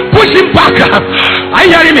 Push him back. Are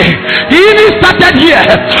you hearing me? He even started here.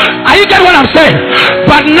 Are you getting what I'm saying?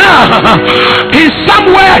 But now, he's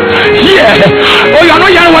somewhere here. Oh, you're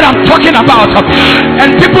not hearing what I'm talking about.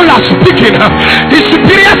 And people are speaking. His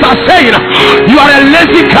superiors are saying, you are a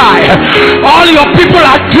lazy guy. All your people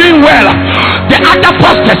are doing well. The other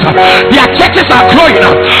pastors, their churches are growing.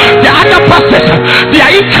 The other pastors, their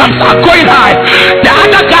incomes are going high. The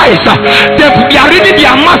other guys, they are reading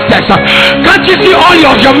their masters. Can't you see all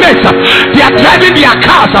of your mates? They are driving their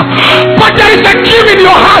cars. But there is a dream in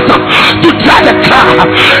your heart to drive a car.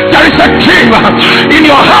 There is a dream in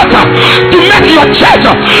your heart to make your church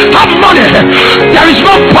have money. There is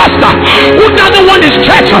no pastor who doesn't want his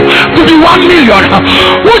church to be 1 million.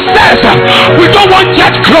 Who says we don't want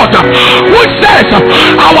church growth? Who says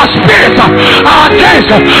our spirits, our days,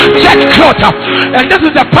 church growth? And this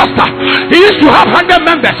is the pastor. He used to have 100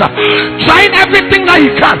 members, trying everything that he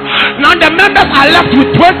can. Now the members are left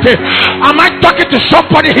with 20. Am I talking to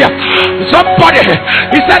somebody here? Somebody.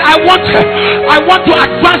 He said, I want to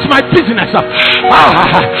advance my business.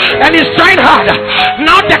 And he's trying hard.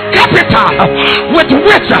 Now the capital with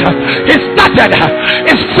which he started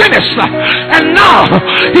is finished. And now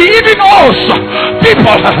he even owes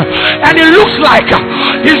people. And it looks like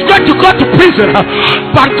he's going to go to prison.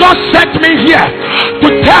 But God sent me here to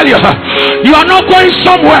tell you, you are not going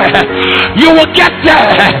somewhere. You will get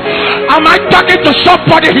there. Am I talking to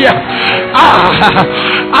somebody here?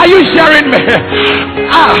 Are you hearing me?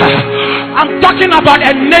 I'm talking about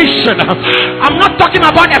a nation. I'm not talking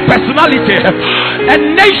about a personality. A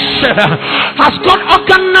nation has got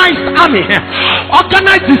organized army,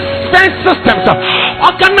 organized defense systems,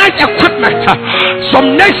 organized equipment.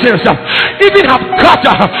 Some nations even have got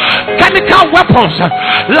chemical weapons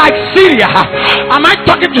like Syria. Am I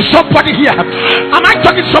talking to somebody here? Am I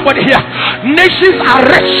talking to somebody here? Nations are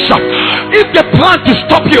rich. If they plan to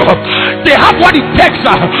stop you, they have what it takes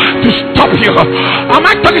to stop you. Am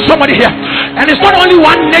I talking to somebody here? And it's not only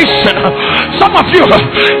one nation. Some of you,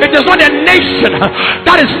 it is not a nation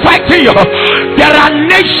that is fighting you. There are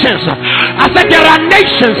nations. I said there are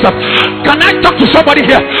nations. Can I talk to somebody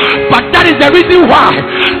here? But that is the reason why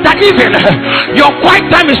that even your quiet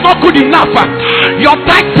time is not good enough. Your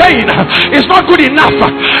tithe paying is not good enough.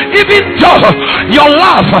 Even though your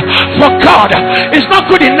love for God is not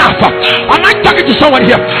good enough. Am I talking to someone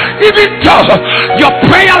here? Even though your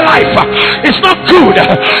prayer life is not good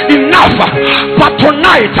enough. But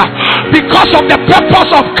tonight, because of the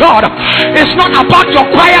purpose of God, it's not about your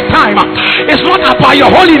quiet time. It's not about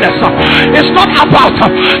your holiness. It's not about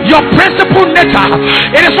your principal nature.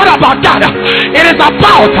 It is not about that. It is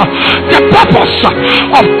about the purpose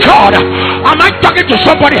of God. Am I talking to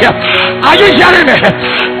somebody here? Are you hearing me?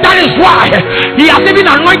 That is why he has even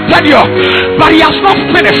anointed you, but he has not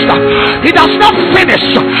finished. He does not finish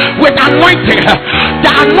with anointing. The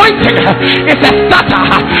anointing is a starter,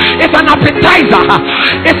 it's an appetizer,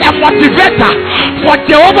 it's a motivator for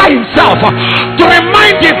Jehovah himself to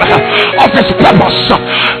remind him of his purpose.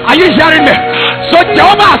 Are you hearing me? So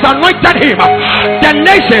Jehovah has anointed him. The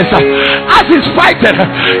nations, as he's fighting,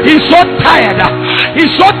 he's so tired.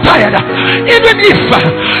 He's so tired. Even if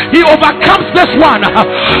he overcomes this one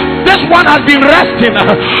has been resting,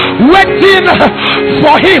 waiting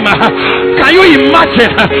for him. Can you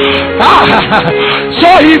imagine? So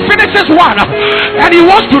he finishes one and he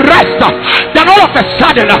wants to rest. Then all of a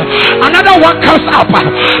sudden another one comes up.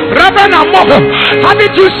 Reverend Amo,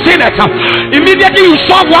 haven't you seen it? Immediately you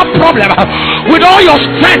solve one problem with all your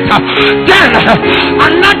strength. Then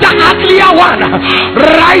another uglier one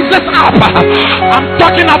rises up. I'm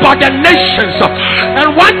talking about the nations.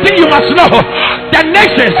 And one thing you must know, the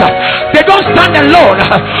nations, they don't stand alone.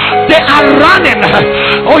 They are running.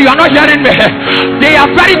 Oh, you are not hearing me. They are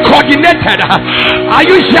very coordinated. Are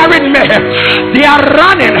you hearing me? They are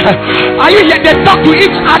running. Are you here? They talk to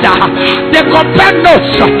each other. They compare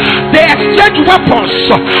notes. They exchange weapons.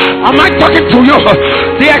 Am I talking to you?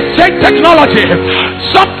 They exchange technology.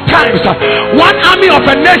 Sometimes one army of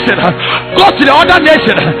a nation goes to the other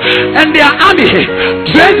nation, and their army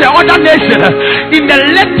trains the other nation in the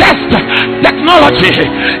latest technology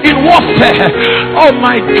in warfare. Oh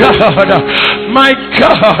my God, my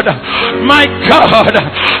God, my God.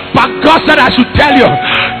 But God said I should tell you,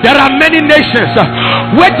 there are many nations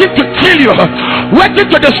waiting to kill you,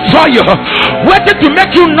 waiting to destroy you, waiting to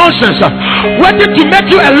make you nonsense, waiting to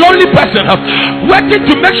make you a lonely person, waiting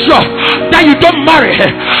to make sure that you don't marry.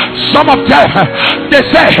 Some of them, they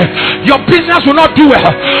say your business will not do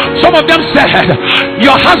well. Some of them say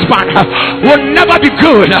your husband will never be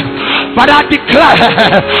good. But I declare,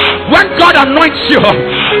 when God anoints you,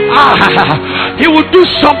 he will do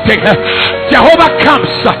something. Jehovah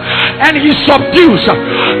comes and he subdues.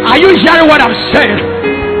 Are you hearing what I'm saying?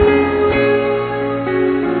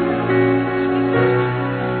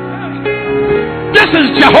 This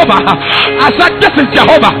is Jehovah. I said this is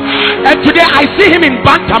Jehovah. And today I see him in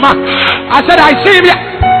Bantama. I said I see him here.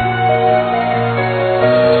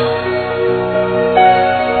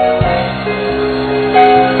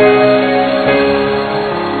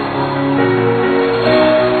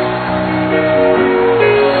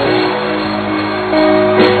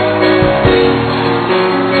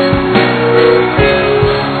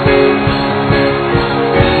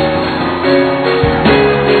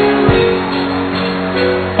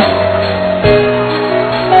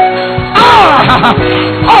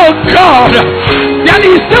 Oh God, then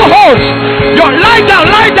he still holds your lie down,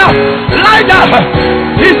 lie down, lie down.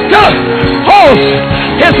 He still holds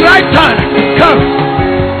his right hand. Come.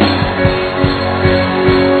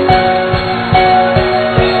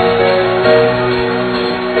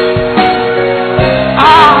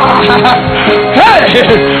 Hey,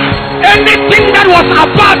 anything that was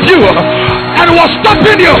above you and was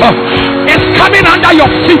stopping you is coming under your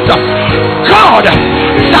feet. God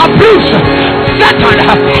shall bruise Satan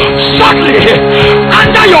shortly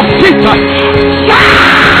under your feet.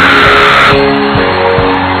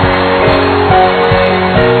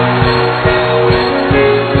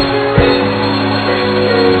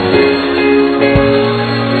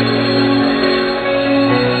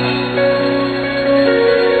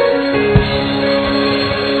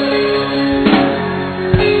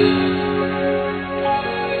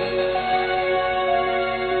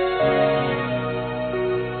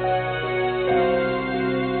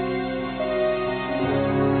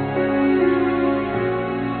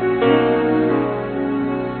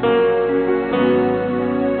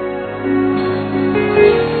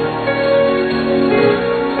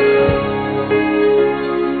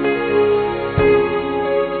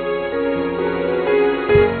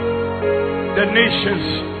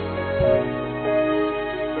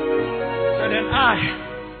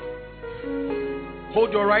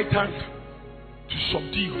 Hand to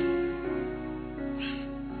subdue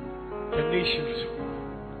the nations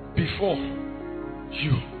before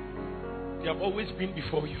you. They have always been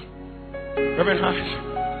before you. Reverend Hans,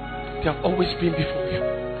 they have always been before you.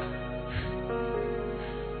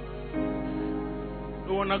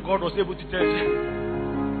 No wonder God was able to tell you.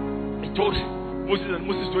 He told Moses, and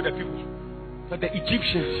Moses told the people that the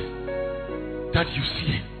Egyptians that you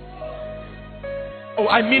see. Oh,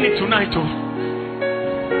 I mean it tonight, oh.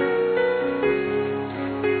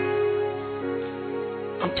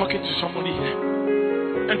 Talking to somebody here,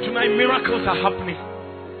 and tonight miracles are happening.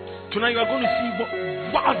 Tonight you are going to see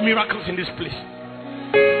wild miracles in this place,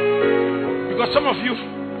 because some of you,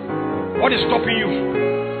 what is stopping you,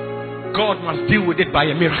 God must deal with it by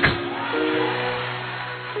a miracle.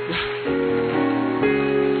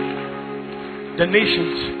 The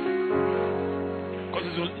nations, because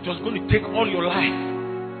it was going to take all your life,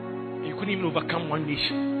 you couldn't even overcome one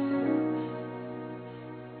nation.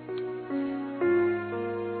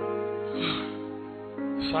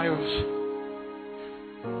 Cyrus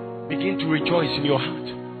begin to rejoice in your heart.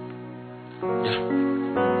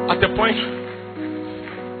 Yeah. At the point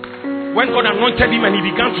when God anointed him and he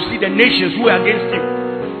began to see the nations who were against him,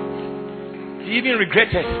 he even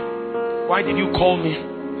regretted. Why did you call me?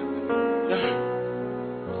 Yeah.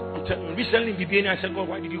 Recently in BBN, I said, God,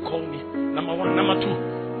 why did you call me? Number one. Number two,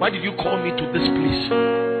 why did you call me to this place?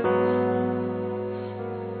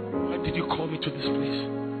 Why did you call me to this place?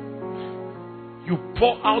 You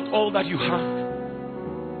pour out all that you have.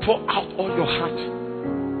 Pour out all your heart.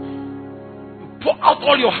 You pour out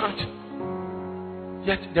all your heart.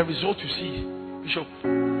 Yet the result you see, Bishop. So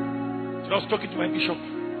I was talking to my bishop,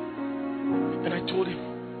 and I told him,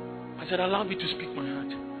 I said, allow me to speak my heart.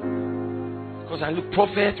 Because I look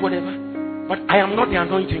prophet, whatever. But I am not the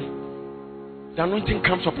anointing. The anointing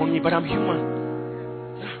comes upon me, but I'm human.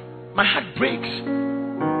 Yeah. My heart breaks.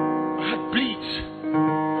 My heart bleeds.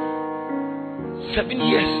 7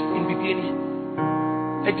 years in BBN.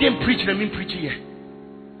 I didn't preach, I mean preach here.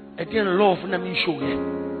 I didn't love, I mean show here.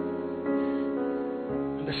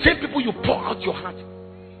 And the same people you pour out your heart,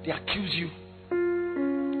 they accuse you.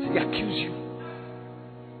 They accuse you.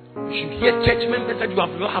 You should hear church members that you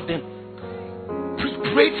have loved them.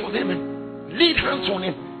 Pray for them and lay hands on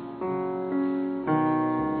them.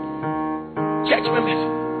 Church members.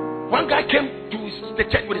 One guy came to the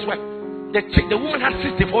church with his wife. The woman had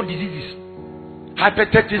 64 diseases.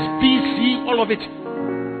 Hepatitis B, C, all of it.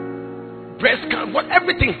 Breast cancer,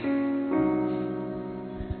 everything.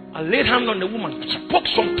 I laid hands on the woman, spoke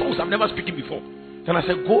some tongues I've never spoken before. Then I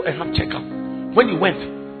said, go and have checkup. When he went,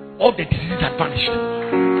 all the diseases had vanished.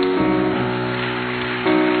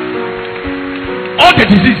 All the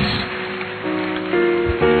diseases.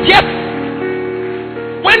 Yet,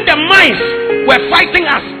 when the mines were fighting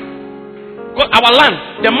us, our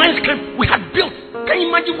land, the mines came, we had built. Can you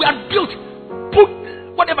imagine? We had built. Put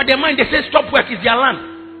whatever their mine, they say stop work is their land.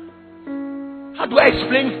 How do I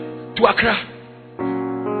explain to Ankrah?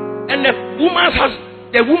 And the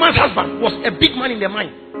woman's husband was a big man in the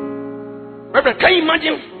mine. Reverend, can you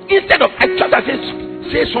imagine? Instead of I said,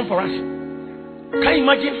 say something for us. Can you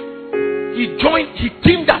imagine? He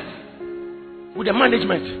teamed up with the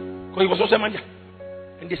management because he was also a manager,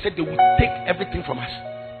 and they said they would take everything from us.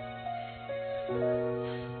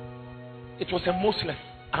 It was a Muslim,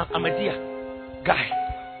 Ahmadiyya guy.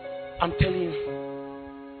 I'm telling you,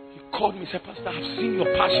 he called me and said, Pastor, I've seen your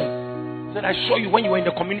passion. He said, I saw you when you were in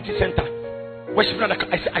the community center.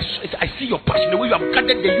 I see your passion, the way you have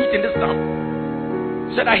gathered the youth in this town.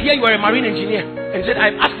 He said, I hear you are a marine engineer. And he said, I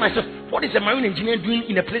asked myself, what is a marine engineer doing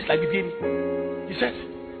in a place like BBN? He said,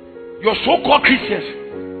 your so-called Christians,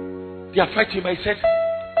 they are fighting. But he said,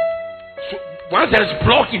 so once there is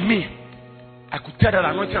blood in me, I could tell that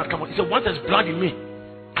anointing has come on. He said, once there is blood in me,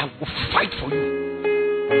 I will fight for you.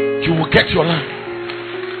 You will get your land.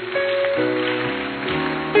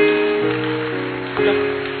 Yeah.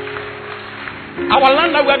 Our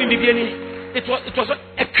land that we have in BBN, it was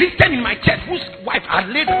a Christian in my church whose wife had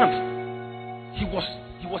laid hands. He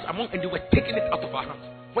was among, and they were taking it out of our hands.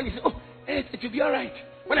 When he said, oh, it will be all right.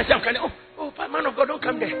 When I say I'm coming, oh, man of God, don't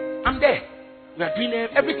come there. I'm there. We are doing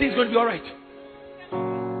everything's going to be all right.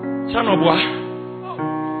 Son of boy,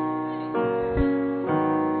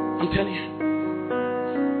 I'm telling you.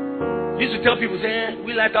 We used to tell people, say,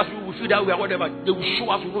 we like us, we will feel that we are whatever. They will show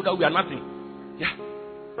us, we know that we are nothing. Yeah.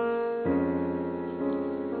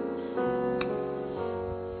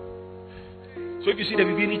 So if you see the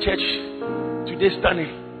BBN church today standing,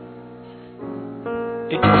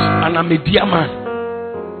 it was an Ahmadiyya man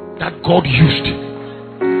that God used.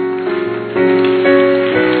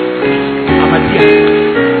 Ahmadiyya.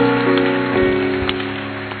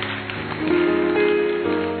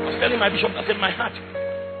 I was telling my bishop, I said, my heart,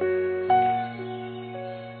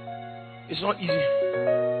 it's not easy.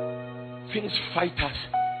 Things fight us.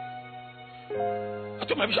 I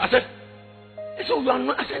told my bishop, I said, you are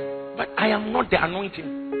not. I said, but I am not the anointing.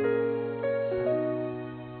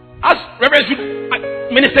 As Reverend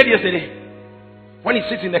ministered yesterday, when he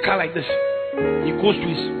sits in the car like this, he goes to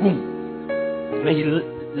his room, and then he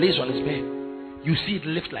lays on his bed. You see it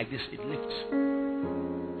lift like this. It lifts.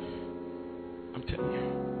 I'm telling you.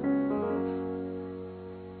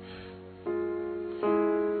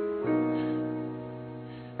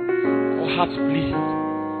 Our hearts bleed.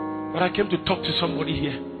 But I came to talk to somebody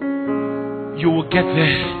here. You will get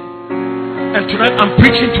there. And tonight I'm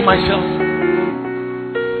preaching to myself.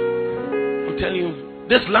 I'm telling you,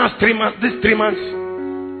 these 3 months,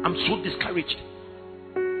 I'm so discouraged.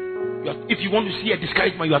 If you want to see a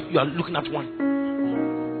discouragement, you are looking at one.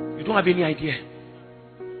 You don't have any idea.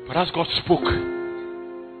 But as God spoke,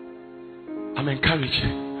 I'm encouraged.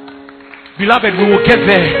 Beloved, we will get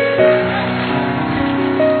there.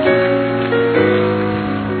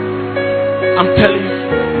 I'm telling you.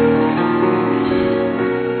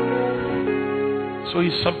 So he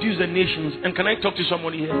subdues the nations. And can I talk to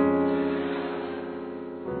somebody here?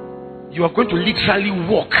 You are going to literally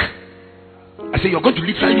walk. I say you're going to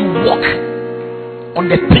literally walk on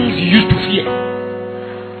the things you used to fear.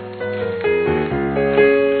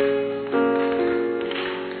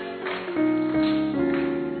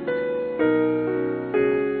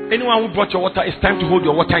 Anyone who brought your water, it's time to hold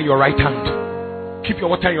your water in your right hand. Keep your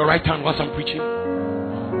water in your right hand whilst I'm preaching.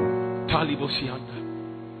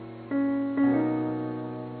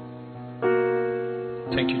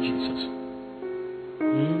 Thank you, Jesus.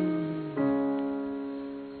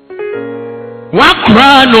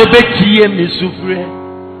 Wakra no betie me sufre.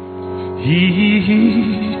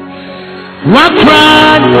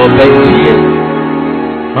 Wakra no betie.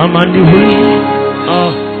 Mama ni hui.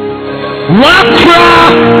 Wakra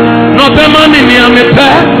no be mami ni amepe.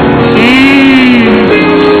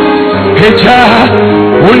 Kecha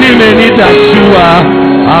uni meni dasua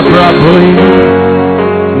abraboy.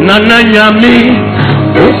 Nana nyami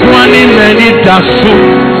ukwani meni dasu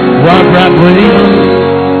wabraboy.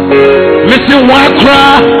 Missy Wakra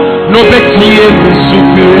no betie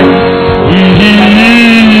superior.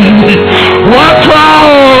 Wakra,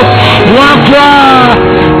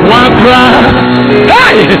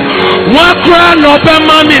 hey, Wakra no be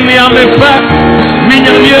mami ni amefa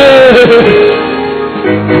minyamye.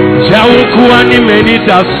 Jawukuani meni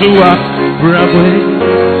tasua bravo.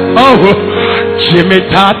 Oh,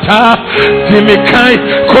 Jimitata, Jimikai,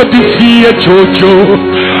 Kodifie Jojo.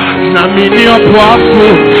 Namini Opoafu,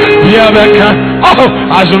 Diabeka, oh,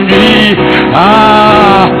 Azumji,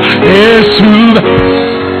 Esu,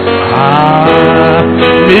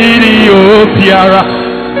 Midio Piara.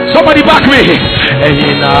 Somebody back me.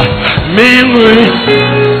 Eina, Mingui,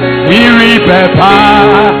 Miri Pepa,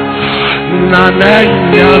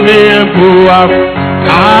 Nananya Mibua,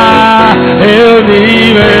 Elni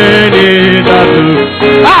Menidatu,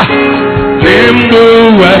 Timbu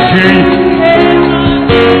Westry.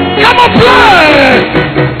 Come on, play!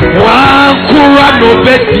 Wakura no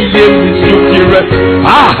beti ye misukire.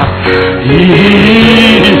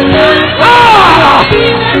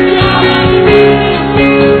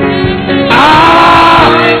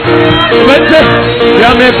 Bete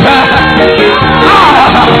ya me pa.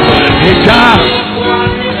 Ita.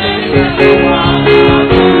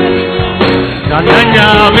 Nanya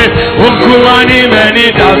me ukuani meni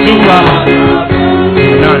tazua.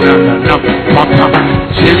 Na papa.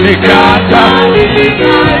 Chimikata.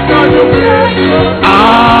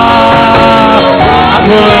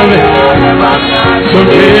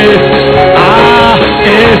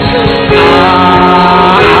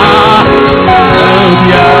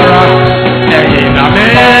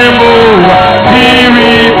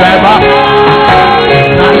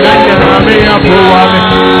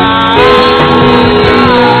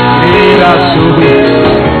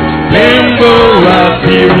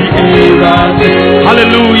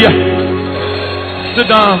 Hallelujah. Sit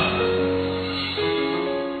down.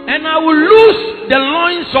 And I will loose the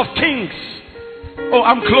loins of kings. Oh,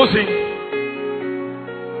 I'm closing.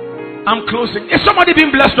 I'm closing. Is somebody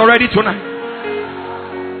being blessed already tonight?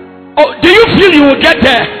 Oh, do you feel you will get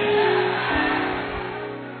there?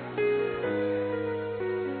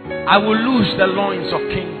 I will loose the loins of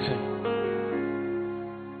kings.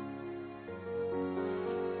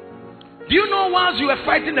 Do you know whilst you were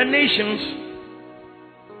fighting the nations,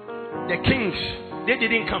 the kings, they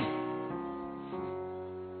didn't come.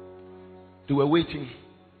 They were waiting.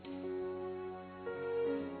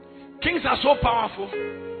 Kings are so powerful.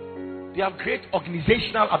 They have great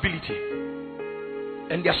organizational ability.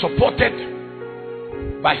 And they are supported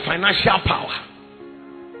by financial power.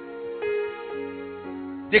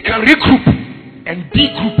 They can regroup and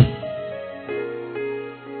degroup.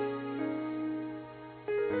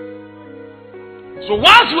 So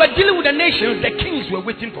whilst you were dealing with the nations, the kings were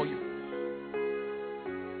waiting for you.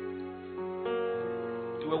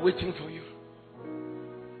 They were waiting for you.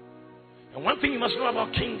 And one thing you must know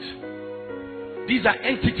about kings, these are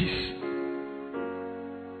entities.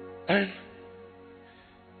 And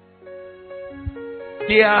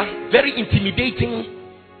they are very intimidating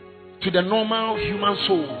to the normal human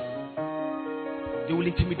soul. They will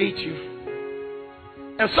intimidate you.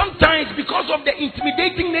 And sometimes because of the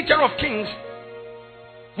intimidating nature of kings,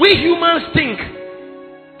 we humans think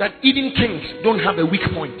that even kings don't have a weak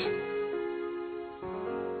point.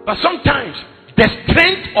 But sometimes the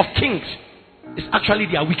strength of kings is actually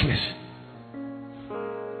their weakness.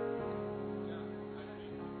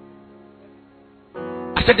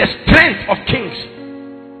 I said the strength of kings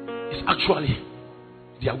is actually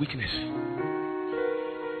their weakness.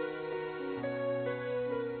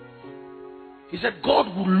 He said, God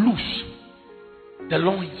will loose the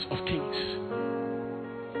loins of kings.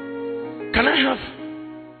 Can I have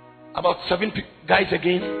about 7 guys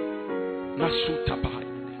again? Nasu Tapai.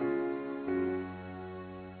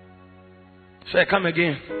 Say, come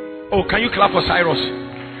again. Oh, can you clap for Cyrus?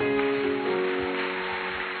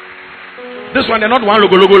 This one, they're not one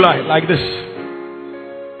logo like this.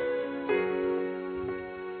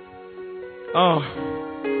 Oh,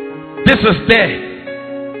 this is there.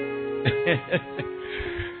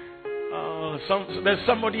 There's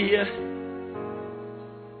somebody here.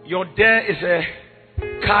 Your there is a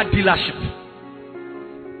car dealership.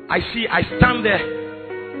 I stand there.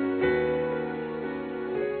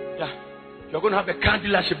 Yeah, you're going to have a car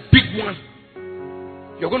dealership, big one.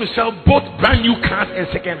 You're going to sell both brand new cars and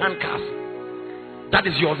second-hand cars. That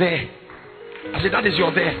is your there. I said, that is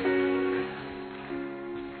your there.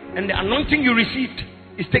 And the anointing you received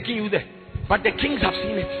is taking you there. But the kings have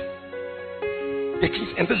seen it. The kings,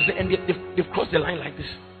 and this is the end. They've crossed the line like this.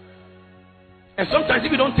 And sometimes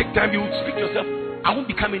if you don't take time, you will speak to yourself, I won't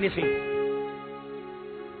become anything.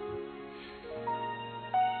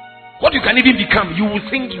 What you can even become, you will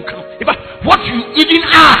think you can. In fact, what you even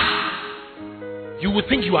are, you will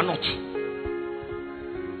think you are not.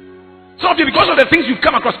 Some of you, because of the things you've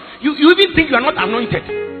come across, you even think you are not anointed.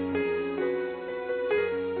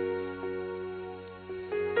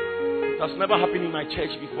 That's never happened in my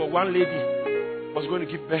church before. One lady was going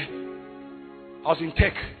to give birth. I was in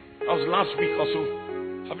tech. That was last week or so,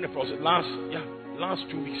 having a process. Last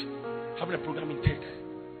 2 weeks, having a program in tech.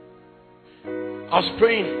 I was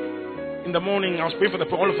praying in the morning. I was praying for the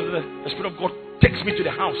all of the Spirit of God takes me to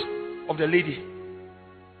the house of the lady.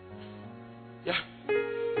 Yeah.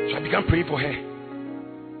 So I began praying for her.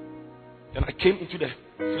 Then I came into the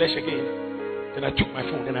flesh again. Then I took my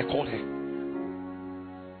phone and I called her.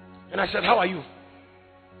 And I said, how are you?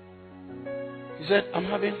 He said, I'm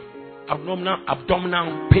having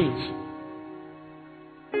abdominal pains.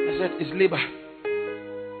 I said, it's labor.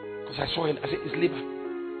 Because I saw it. I said, it's labor.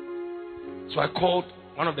 So I called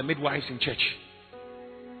one of the midwives in church.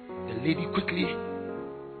 The lady quickly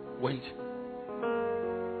went.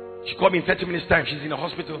 She called me in 30 minutes time. She's in the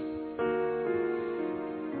hospital.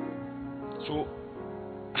 So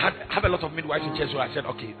I have a lot of midwives in church. So I said,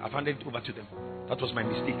 okay, I've handed it over to them. That was my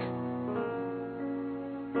mistake.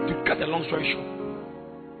 To cut a long story short,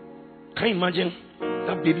 can you imagine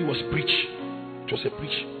that baby was breech? It was a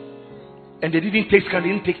breech. And they didn't take scan, they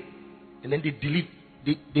didn't take, and then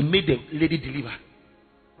they made the lady deliver.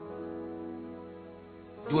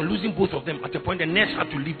 They were losing both of them. At a point, the nurse had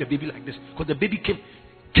to leave the baby like this because the baby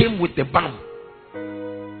came with the bum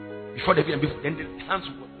before the baby, then the hands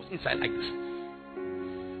was inside like this.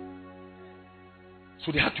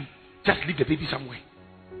 So they had to just leave the baby somewhere.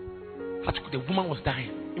 The woman was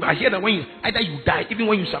dying. I hear that when either you die, even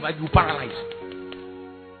when you survive, you paralyze.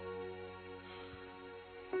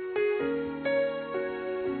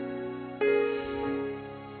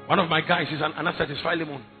 One of my guys is an unsatisfied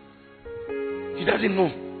lemon. He doesn't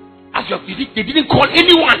know. They didn't call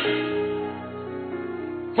anyone.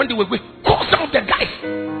 When they were going, call some of the guys.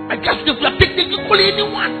 I guess they didn't call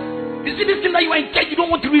anyone. You see this thing that you are in church, you don't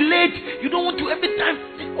want to relate. You don't want to every time.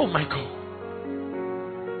 Oh my God.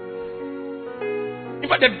 In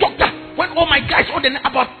fact, the doctor, when all my guys,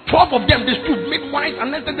 about 12 of them, they stood, midwives,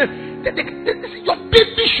 and then they said, your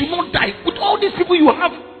baby should not die. With all these people you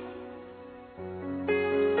have.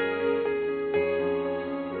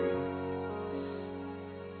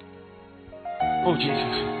 Oh,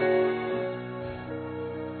 Jesus.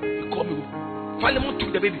 He called me. Philemon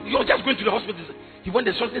took the baby. You're just going to the hospital. He went,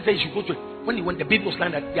 the surgeon said he should go to it. When the baby was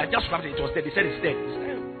lying, they had just wrapped it. It was there. They said it's there. It's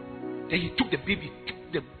there. Then he took the baby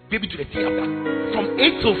to the theater. From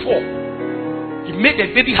 8 till 4, he made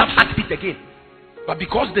the baby have heartbeat again. But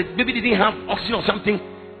because the baby didn't have oxygen or something,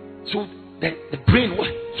 so the brain was.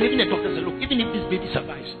 So even the doctor said, look, even if this baby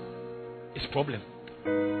survives, it's a problem.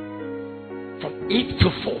 From 8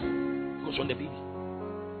 till 4, he was on the baby.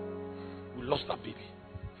 We lost that baby.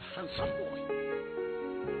 Handsome boy.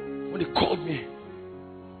 When they called me,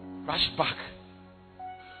 rushed back.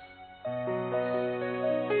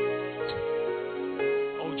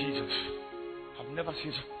 Oh Jesus, I've never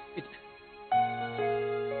seen it.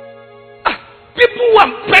 People who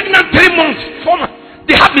are pregnant 3 months, 4 months,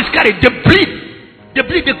 they have miscarriage, they bleed, they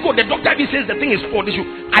go. The doctor even says the thing is for issue.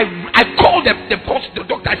 I called the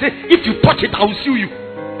doctor. I said, if you touch it, I will sue you.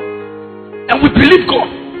 And we believe God.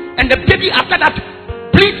 And the baby after that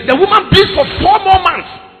bleeds. The woman bleeds for 4 more months.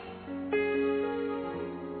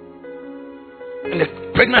 And the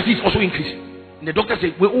pregnancy is also increasing. And the doctor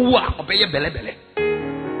said, but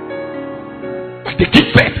they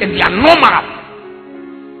give birth and they are normal.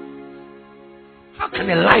 can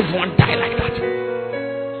a live one die like that?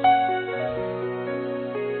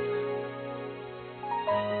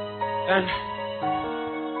 And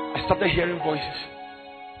I started hearing voices.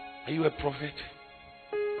 Are you a prophet?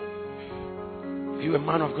 Are you a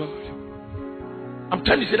man of God? I'm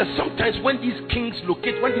trying to say that sometimes when these kings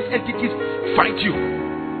locate, when these entities find you,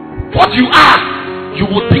 what you are, you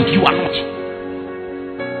will think you are not.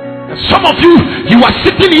 And some of you, you are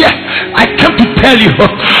sitting here. I came to tell you,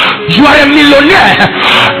 you are a millionaire.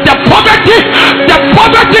 The poverty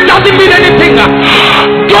doesn't mean anything.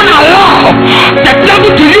 Don't allow the devil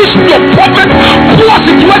to use your poor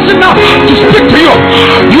situation now to speak to you.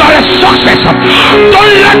 You are a success.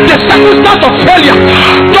 Don't let the circumstance of failure.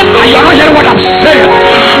 You're not hearing what I'm saying.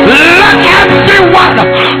 Let everyone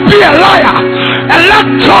be a liar and let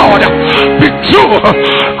God be true.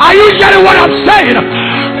 Are you hearing what I'm saying?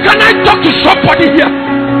 Can I talk to somebody here?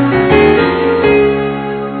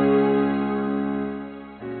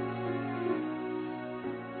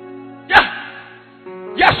 Yeah.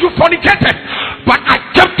 Yes, you fornicated. But I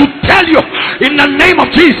came to tell you in the name of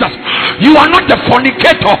Jesus, you are not a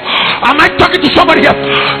fornicator. Am I talking to somebody here?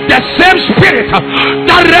 The same spirit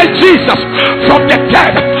that raised Jesus from the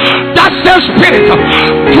dead, that same spirit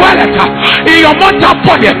dwelleth in your mortal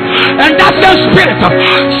body, and that same spirit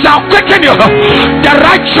shall quicken you. The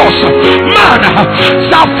righteous man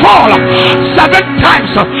shall fall 7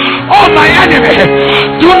 times. Oh, my enemy,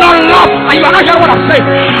 do not laugh. You are not hearing what I'm saying.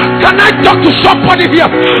 Can I talk to somebody here?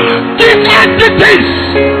 These entities,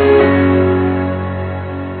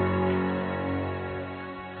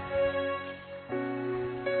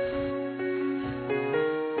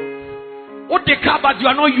 what they care about, you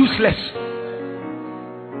are not useless.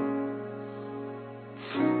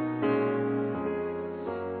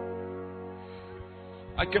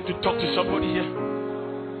 I came to talk to somebody here.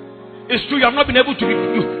 It's true, you have not been able to be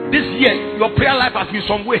this year. Your prayer life has been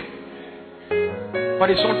some way, but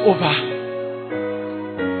it's not over.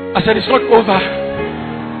 I said it's not over.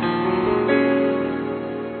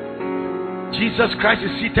 Jesus Christ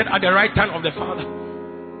is seated at the right hand of the Father,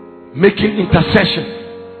 making intercession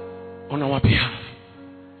on our behalf.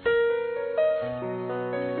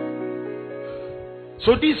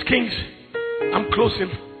 So these kings, I'm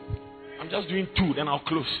closing. I'm just doing 2, then I'll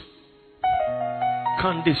close.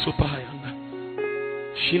 Kande Sopahayanda.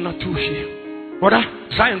 Shina Tushi. Brother,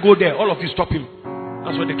 try and go there. All of you stop him.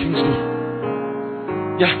 That's what the kings do.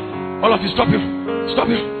 Yeah. All of you stop him. Stop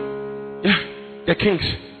him. Yeah. The kings.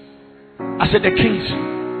 I said the kings.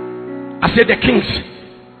 I said the kings.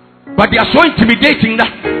 But they are so intimidating that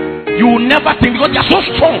you will never think, because they are so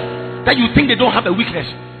strong that you think they don't have a weakness.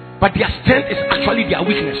 But their strength is actually their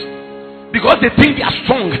weakness. Because they think they are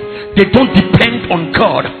strong, they don't depend on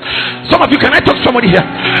God. Some of you, can I talk to somebody here?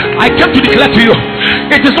 I came to declare to you,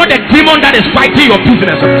 it is not a demon that is fighting your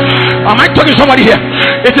business. Am I talking to somebody here?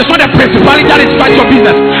 It is not a principality that is fighting your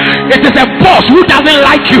business. It is a boss who doesn't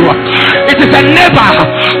like you. It is a neighbor.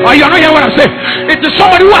 You are not hearing what I'm saying. It is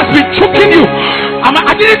somebody who has been choking you. Am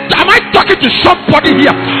I talking to somebody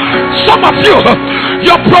here? Some of you,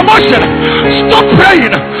 your promotion, stop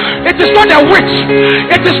praying. It is not a witch.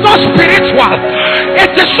 It is not spiritual.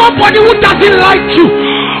 It is somebody who doesn't like you.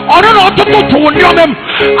 Are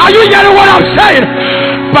you hearing what I'm saying?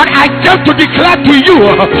 But I came to declare to you,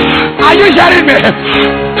 are you hearing me?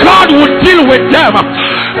 God will deal with them.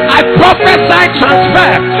 I prophesy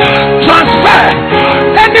transfer. Transfer.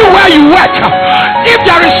 Anywhere you work, if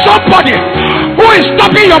there is somebody who is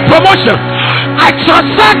stopping your promotion, I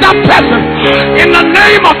transfer that person in the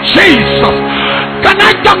name of Jesus. Can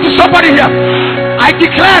I talk to somebody here? I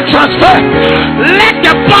declare transfer. Let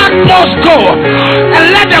the bad boss go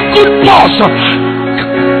and let the good boss.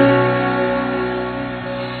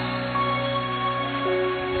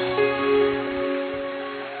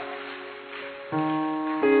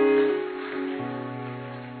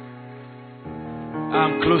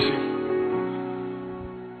 I'm closing.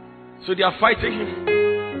 So they are fighting him.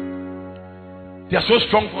 They are so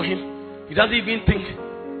strong for him. He doesn't even think.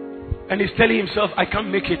 And he's telling himself, I can't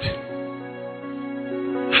make it.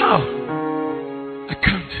 How? I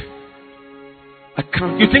can't. I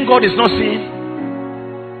can't. You think God is not seeing?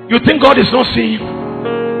 You think God is not seeing?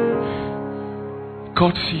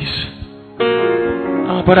 God sees.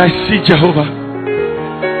 But I see Jehovah.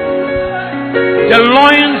 The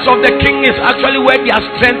loins of the king is actually where their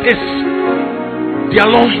strength is. Their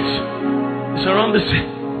loins is around the sea.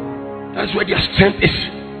 That's where their strength is.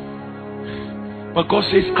 But God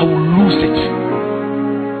says, I will lose it.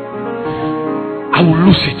 I will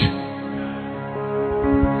lose it.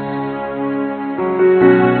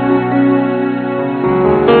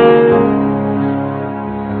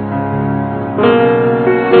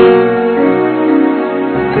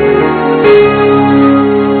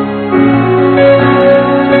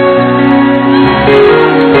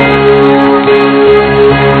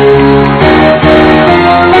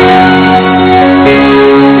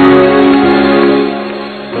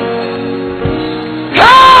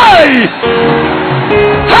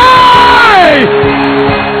 Hey!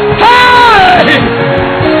 Hey!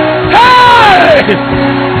 Hey!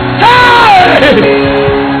 Hey!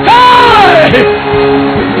 Hey!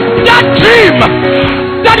 That dream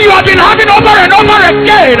that you have been having over and over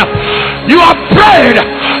again, you have prayed,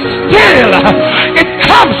 still it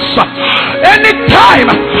comes. Anytime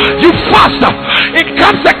you fast, it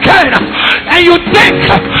comes again, and you think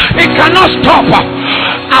it cannot stop.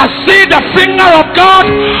 I see the finger of God.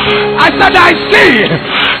 I said I see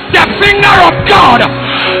the finger of God.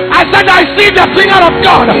 I said I see the finger of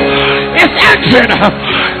God is entering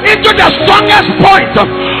into the strongest point.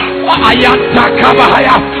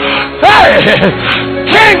 Hey,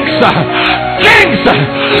 kings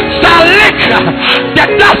shall lick the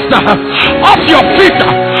dust off your feet.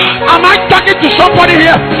 Am I talking to somebody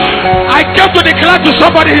here? I came to declare to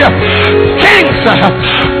somebody here. Kings,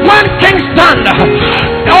 when kings stand,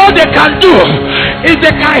 all they can do is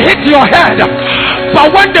they can hit your head.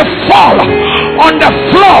 But when they fall on the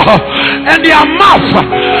floor and their mouth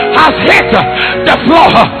has hit the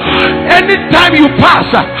floor, anytime you pass,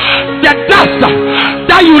 the dust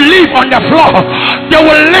that you leave on the floor, they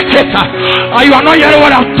will lick it. You are not hearing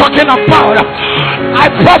what I'm talking about. I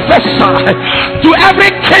prophesy to every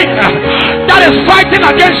king that is fighting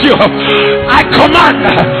against you. I command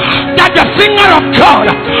that the finger of God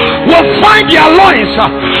will find their loins,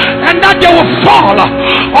 and that they will fall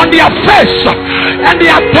on their face, and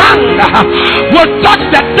their tongue will touch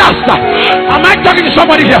the dust. Am I talking to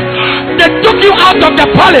somebody here? They took you out of the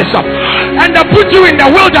palace and they put you in the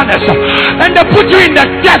wilderness and they put you in the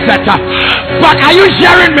desert. But are you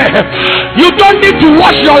hearing me? You don't need to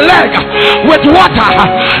wash your leg with water.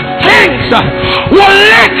 Kings will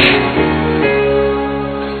lick,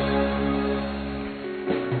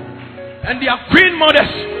 and their queen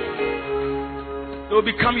mothers, they will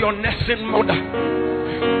become your nursing mother.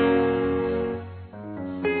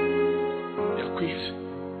 Their queens,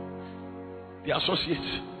 their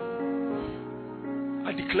associates.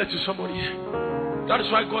 I declare to somebody, that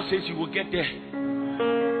is why God says you will get there.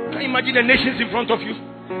 Can you imagine the nations in front of you?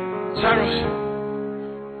 Cyrus,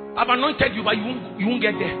 I've anointed you, but you won't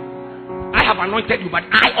get there. I have anointed you, but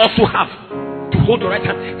I also have to hold your right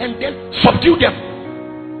hand and then subdue them.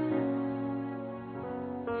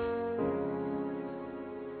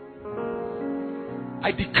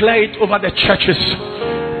 I declare it over the churches.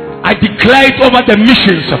 I declare it over the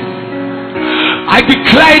missions. I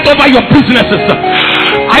declare it over your businesses.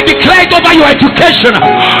 I declare it over your education.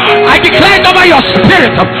 I declare it over your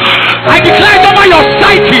spirit. I declare it over your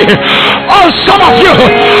psyche. Oh, some of you,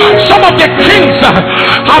 some of the kings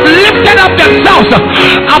have lifted up themselves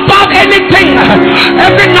above anything,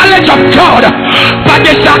 every knowledge of God, but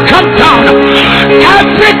they shall come down.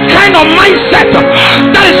 Every kind of mindset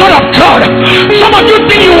that is not of God. Some of you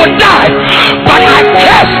think you will die, but I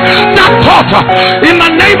curse that thought in the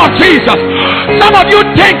name of Jesus. Some of you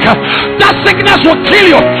think that sickness will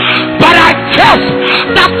kill you, but I curse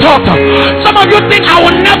that thought. Some of you think I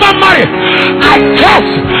will never marry. I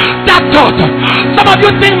curse that thought. Some of you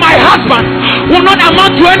think my husband will not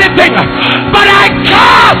amount to anything, but I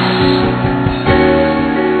curse.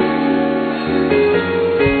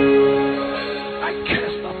 I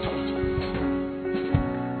curse that thought.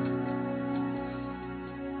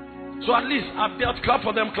 So at least I've dealt. Clap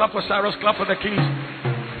for them, clap for Cyrus, clap for the kings.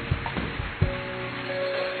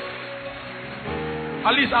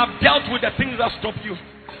 At least I've dealt with the things that stop you.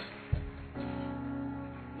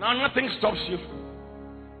 Now nothing stops you.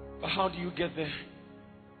 But how do you get there?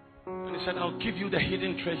 And he said, I'll give you the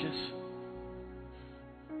hidden treasures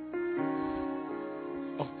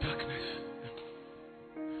of darkness,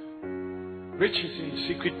 riches in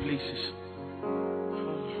secret places.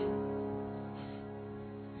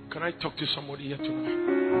 Can I talk to somebody here tonight?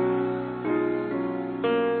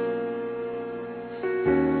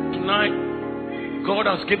 Tonight, God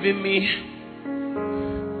has given me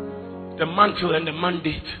the mantle and the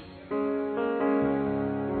mandate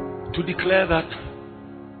to declare that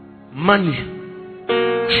money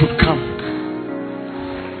should come.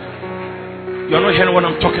 You are not hearing what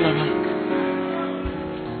I'm talking about.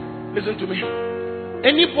 Listen to me.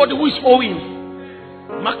 Anybody who is owing,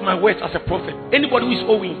 mark my words as a prophet, anybody who is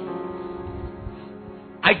owing,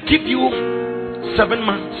 I give you 7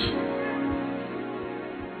 months.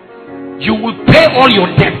 You will pay all your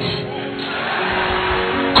debts.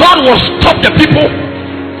 God will stop the people.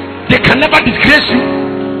 They can never disgrace you.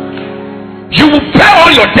 You will pay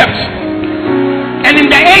all your debts. And in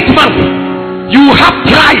the 8th month, you will have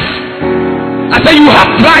price. I say you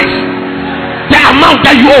have price. The amount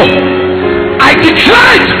that you owe. I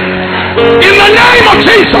declare it In the name of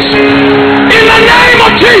Jesus. In the name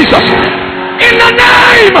of Jesus. In the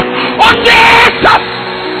name of Jesus.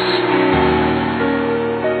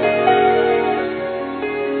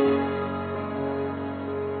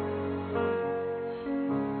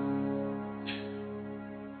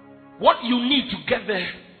 What you need to get there,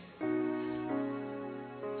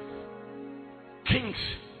 kings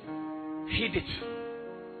hid it.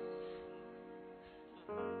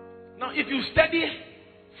 Now, if you study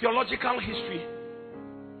theological history,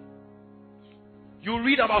 you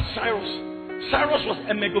read about Cyrus. Cyrus was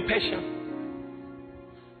a Medo-Persian.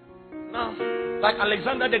 Now, like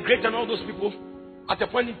Alexander the Great and all those people, at a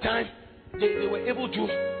point in time, they were able to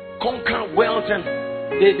conquer wealth, and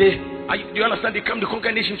do you understand? They come to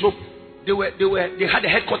conquer nations. So they had the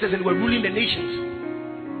headquarters and they were ruling the nations.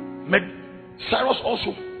 Cyrus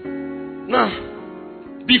also. Now,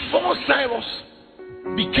 before Cyrus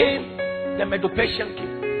became the Medo-Persian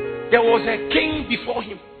king, there was a king before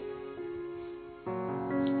him.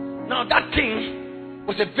 Now that king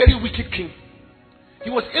was a very wicked king. He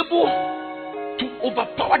was able to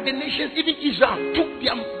overpower the nations. Even Israel took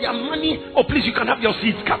their money. Oh, please, you can have your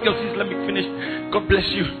seats. Have your seats. Let me finish. God bless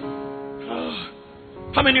you.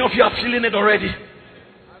 How many of you are feeling it already?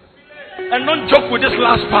 And don't joke with this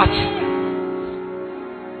last part,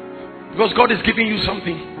 because God is giving you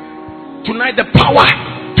something. Tonight the power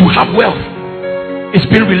to have wealth is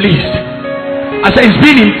being released. I said it's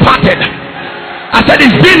being imparted. I said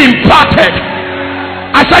it's being imparted.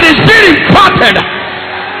 I said it's being imparted.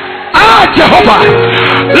 Ah, Jehovah,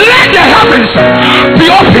 let the heavens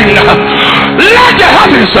be open. Let the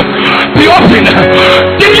heavens be open.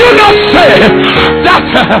 Did you not say that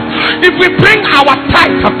if we bring our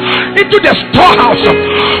tithe into the storehouse,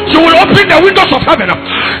 you will open the windows of heaven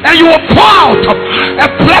and you will pour out a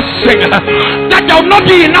blessing that there will not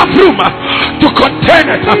be enough room to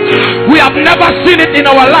contain it? We have never seen it in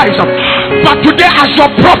our lives, but today as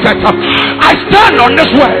your prophet, I stand on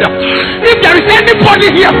this word. If there is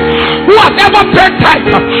anybody here who has ever paid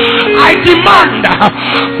tithe, I demand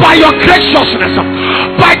by your graciousness,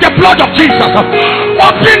 by the blood of Jesus,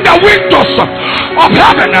 open the windows of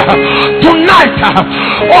heaven tonight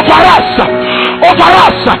over us, over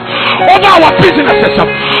our businesses,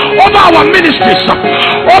 over our ministries,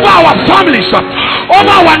 over our families,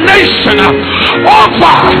 over our nation,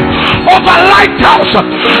 over Lighthouse.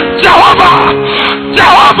 Jehovah,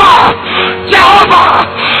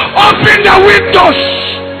 open the windows.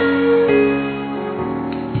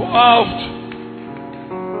 Pour out.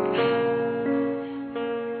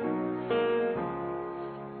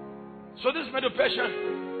 So this Medo-Persian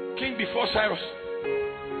king before Cyrus,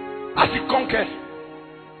 as he conquered,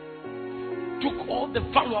 took all the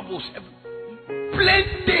valuables,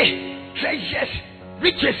 plenty treasures,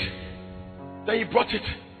 riches, then he brought it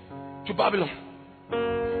to Babylon.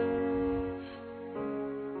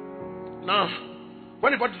 Now,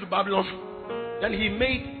 when he brought it to Babylon, then he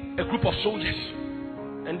made a group of soldiers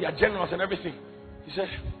and their generals and everything. He said,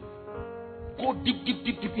 go deep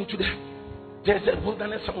into there's a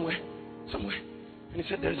wilderness somewhere. And he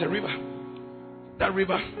said, there's a river. That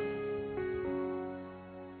river,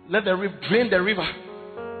 let the river drain the river,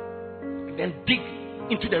 and then dig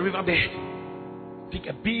into the river bed. Dig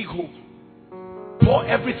a big hole. Pour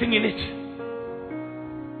everything in it.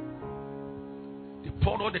 They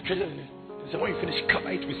poured all the treasure in it. They said, when you finish,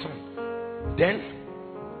 cover it with sand. Then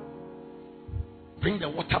bring the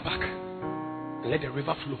water back and let the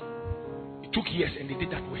river flow. It took years and they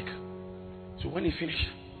did that work. So when he finished,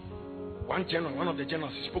 one of the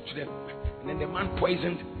generals, he spoke to them, and then the man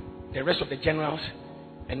poisoned the rest of the generals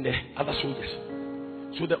and the other soldiers.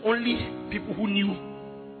 So the only people who knew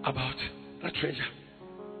about that treasure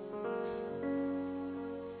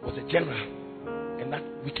was the general and that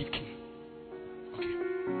wicked king. Okay.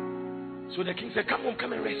 So the king said, come home,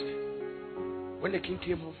 come and rest. When the king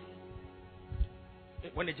came home,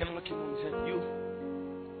 when the general came home, he said, you,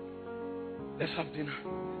 let's have dinner.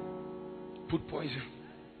 Put poison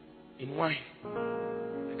in wine.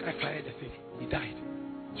 The guy fired the thing. He died.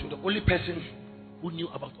 So the only person who knew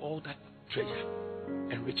about all that treasure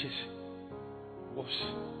and riches was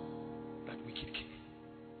that wicked king.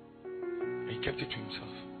 And he kept it to himself.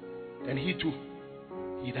 Then he too,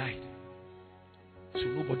 he died. So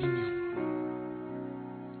nobody knew.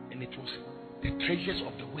 And it was the treasures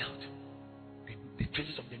of the world, the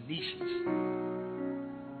treasures of the nations.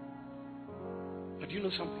 But you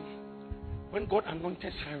know something? When God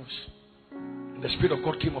anointed Cyrus, and the Spirit of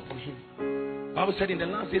God came upon him, the Bible said, in the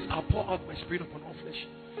last days I'll pour out my Spirit upon all flesh.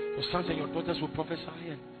 Your sons and your daughters will prophesy,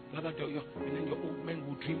 and blah, blah, blah, and then your old men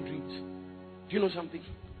will dream dreams. Do you know something?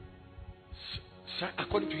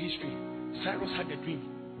 according to history, Cyrus had a dream.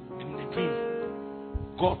 And in the dream,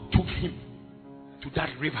 God took him to that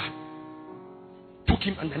river. Took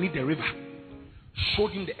him underneath the river.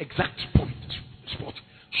 Showed him the exact spot.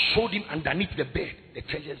 Showed him underneath the bed, the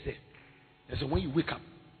treasures there. They said, when you wake up,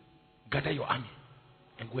 gather your army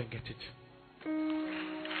and go and get it.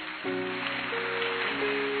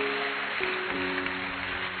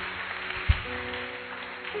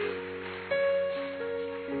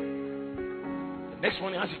 The next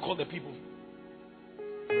morning, as he called the people,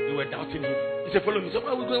 they were doubting him. He said, follow me. He said,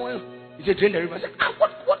 where are we going? He said, drain the river. I said,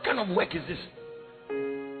 what kind of work is this?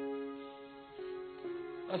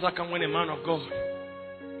 That's like when a man of God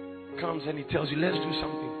comes and he tells you, let's do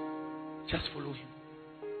something. Just follow him.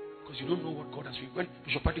 Because you don't know what God has revealed. When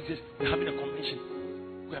Bishop Patrick says, we're having a convention,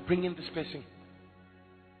 we are bringing this person.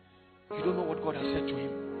 You don't know what God has said to him.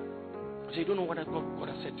 I say, you don't know what God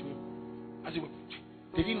has said to him. As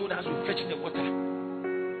they didn't know that as we were fetching the water,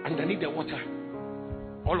 underneath the water,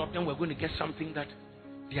 all of them were going to get something that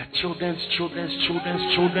their children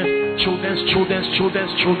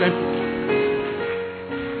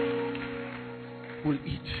will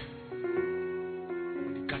eat.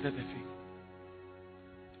 When they gathered the thing,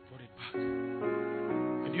 they brought it back.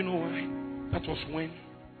 And you know why? That was when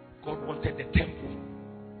God wanted the temple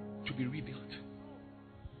to be rebuilt.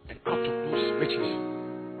 And out of those riches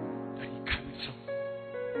that he carried some,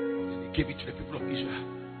 and they gave it to the people of Israel.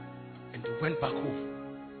 And they went back home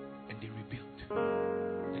and they rebuilt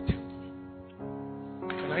the temple.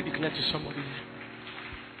 Can I declare to somebody,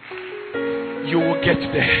 you will get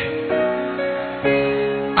there.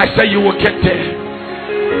 I say you will get there.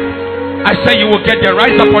 I say you will get there.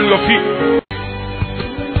 Rise up on your feet.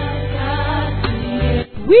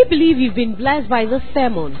 We believe you've been blessed by this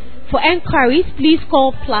sermon. For enquiries, please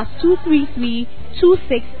call +233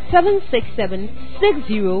 26 767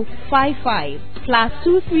 6055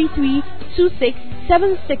 +233 26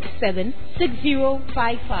 767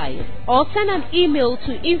 6055, or send an email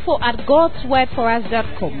to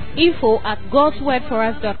info@godswordforus.com.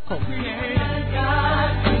 info@godswordforus.com.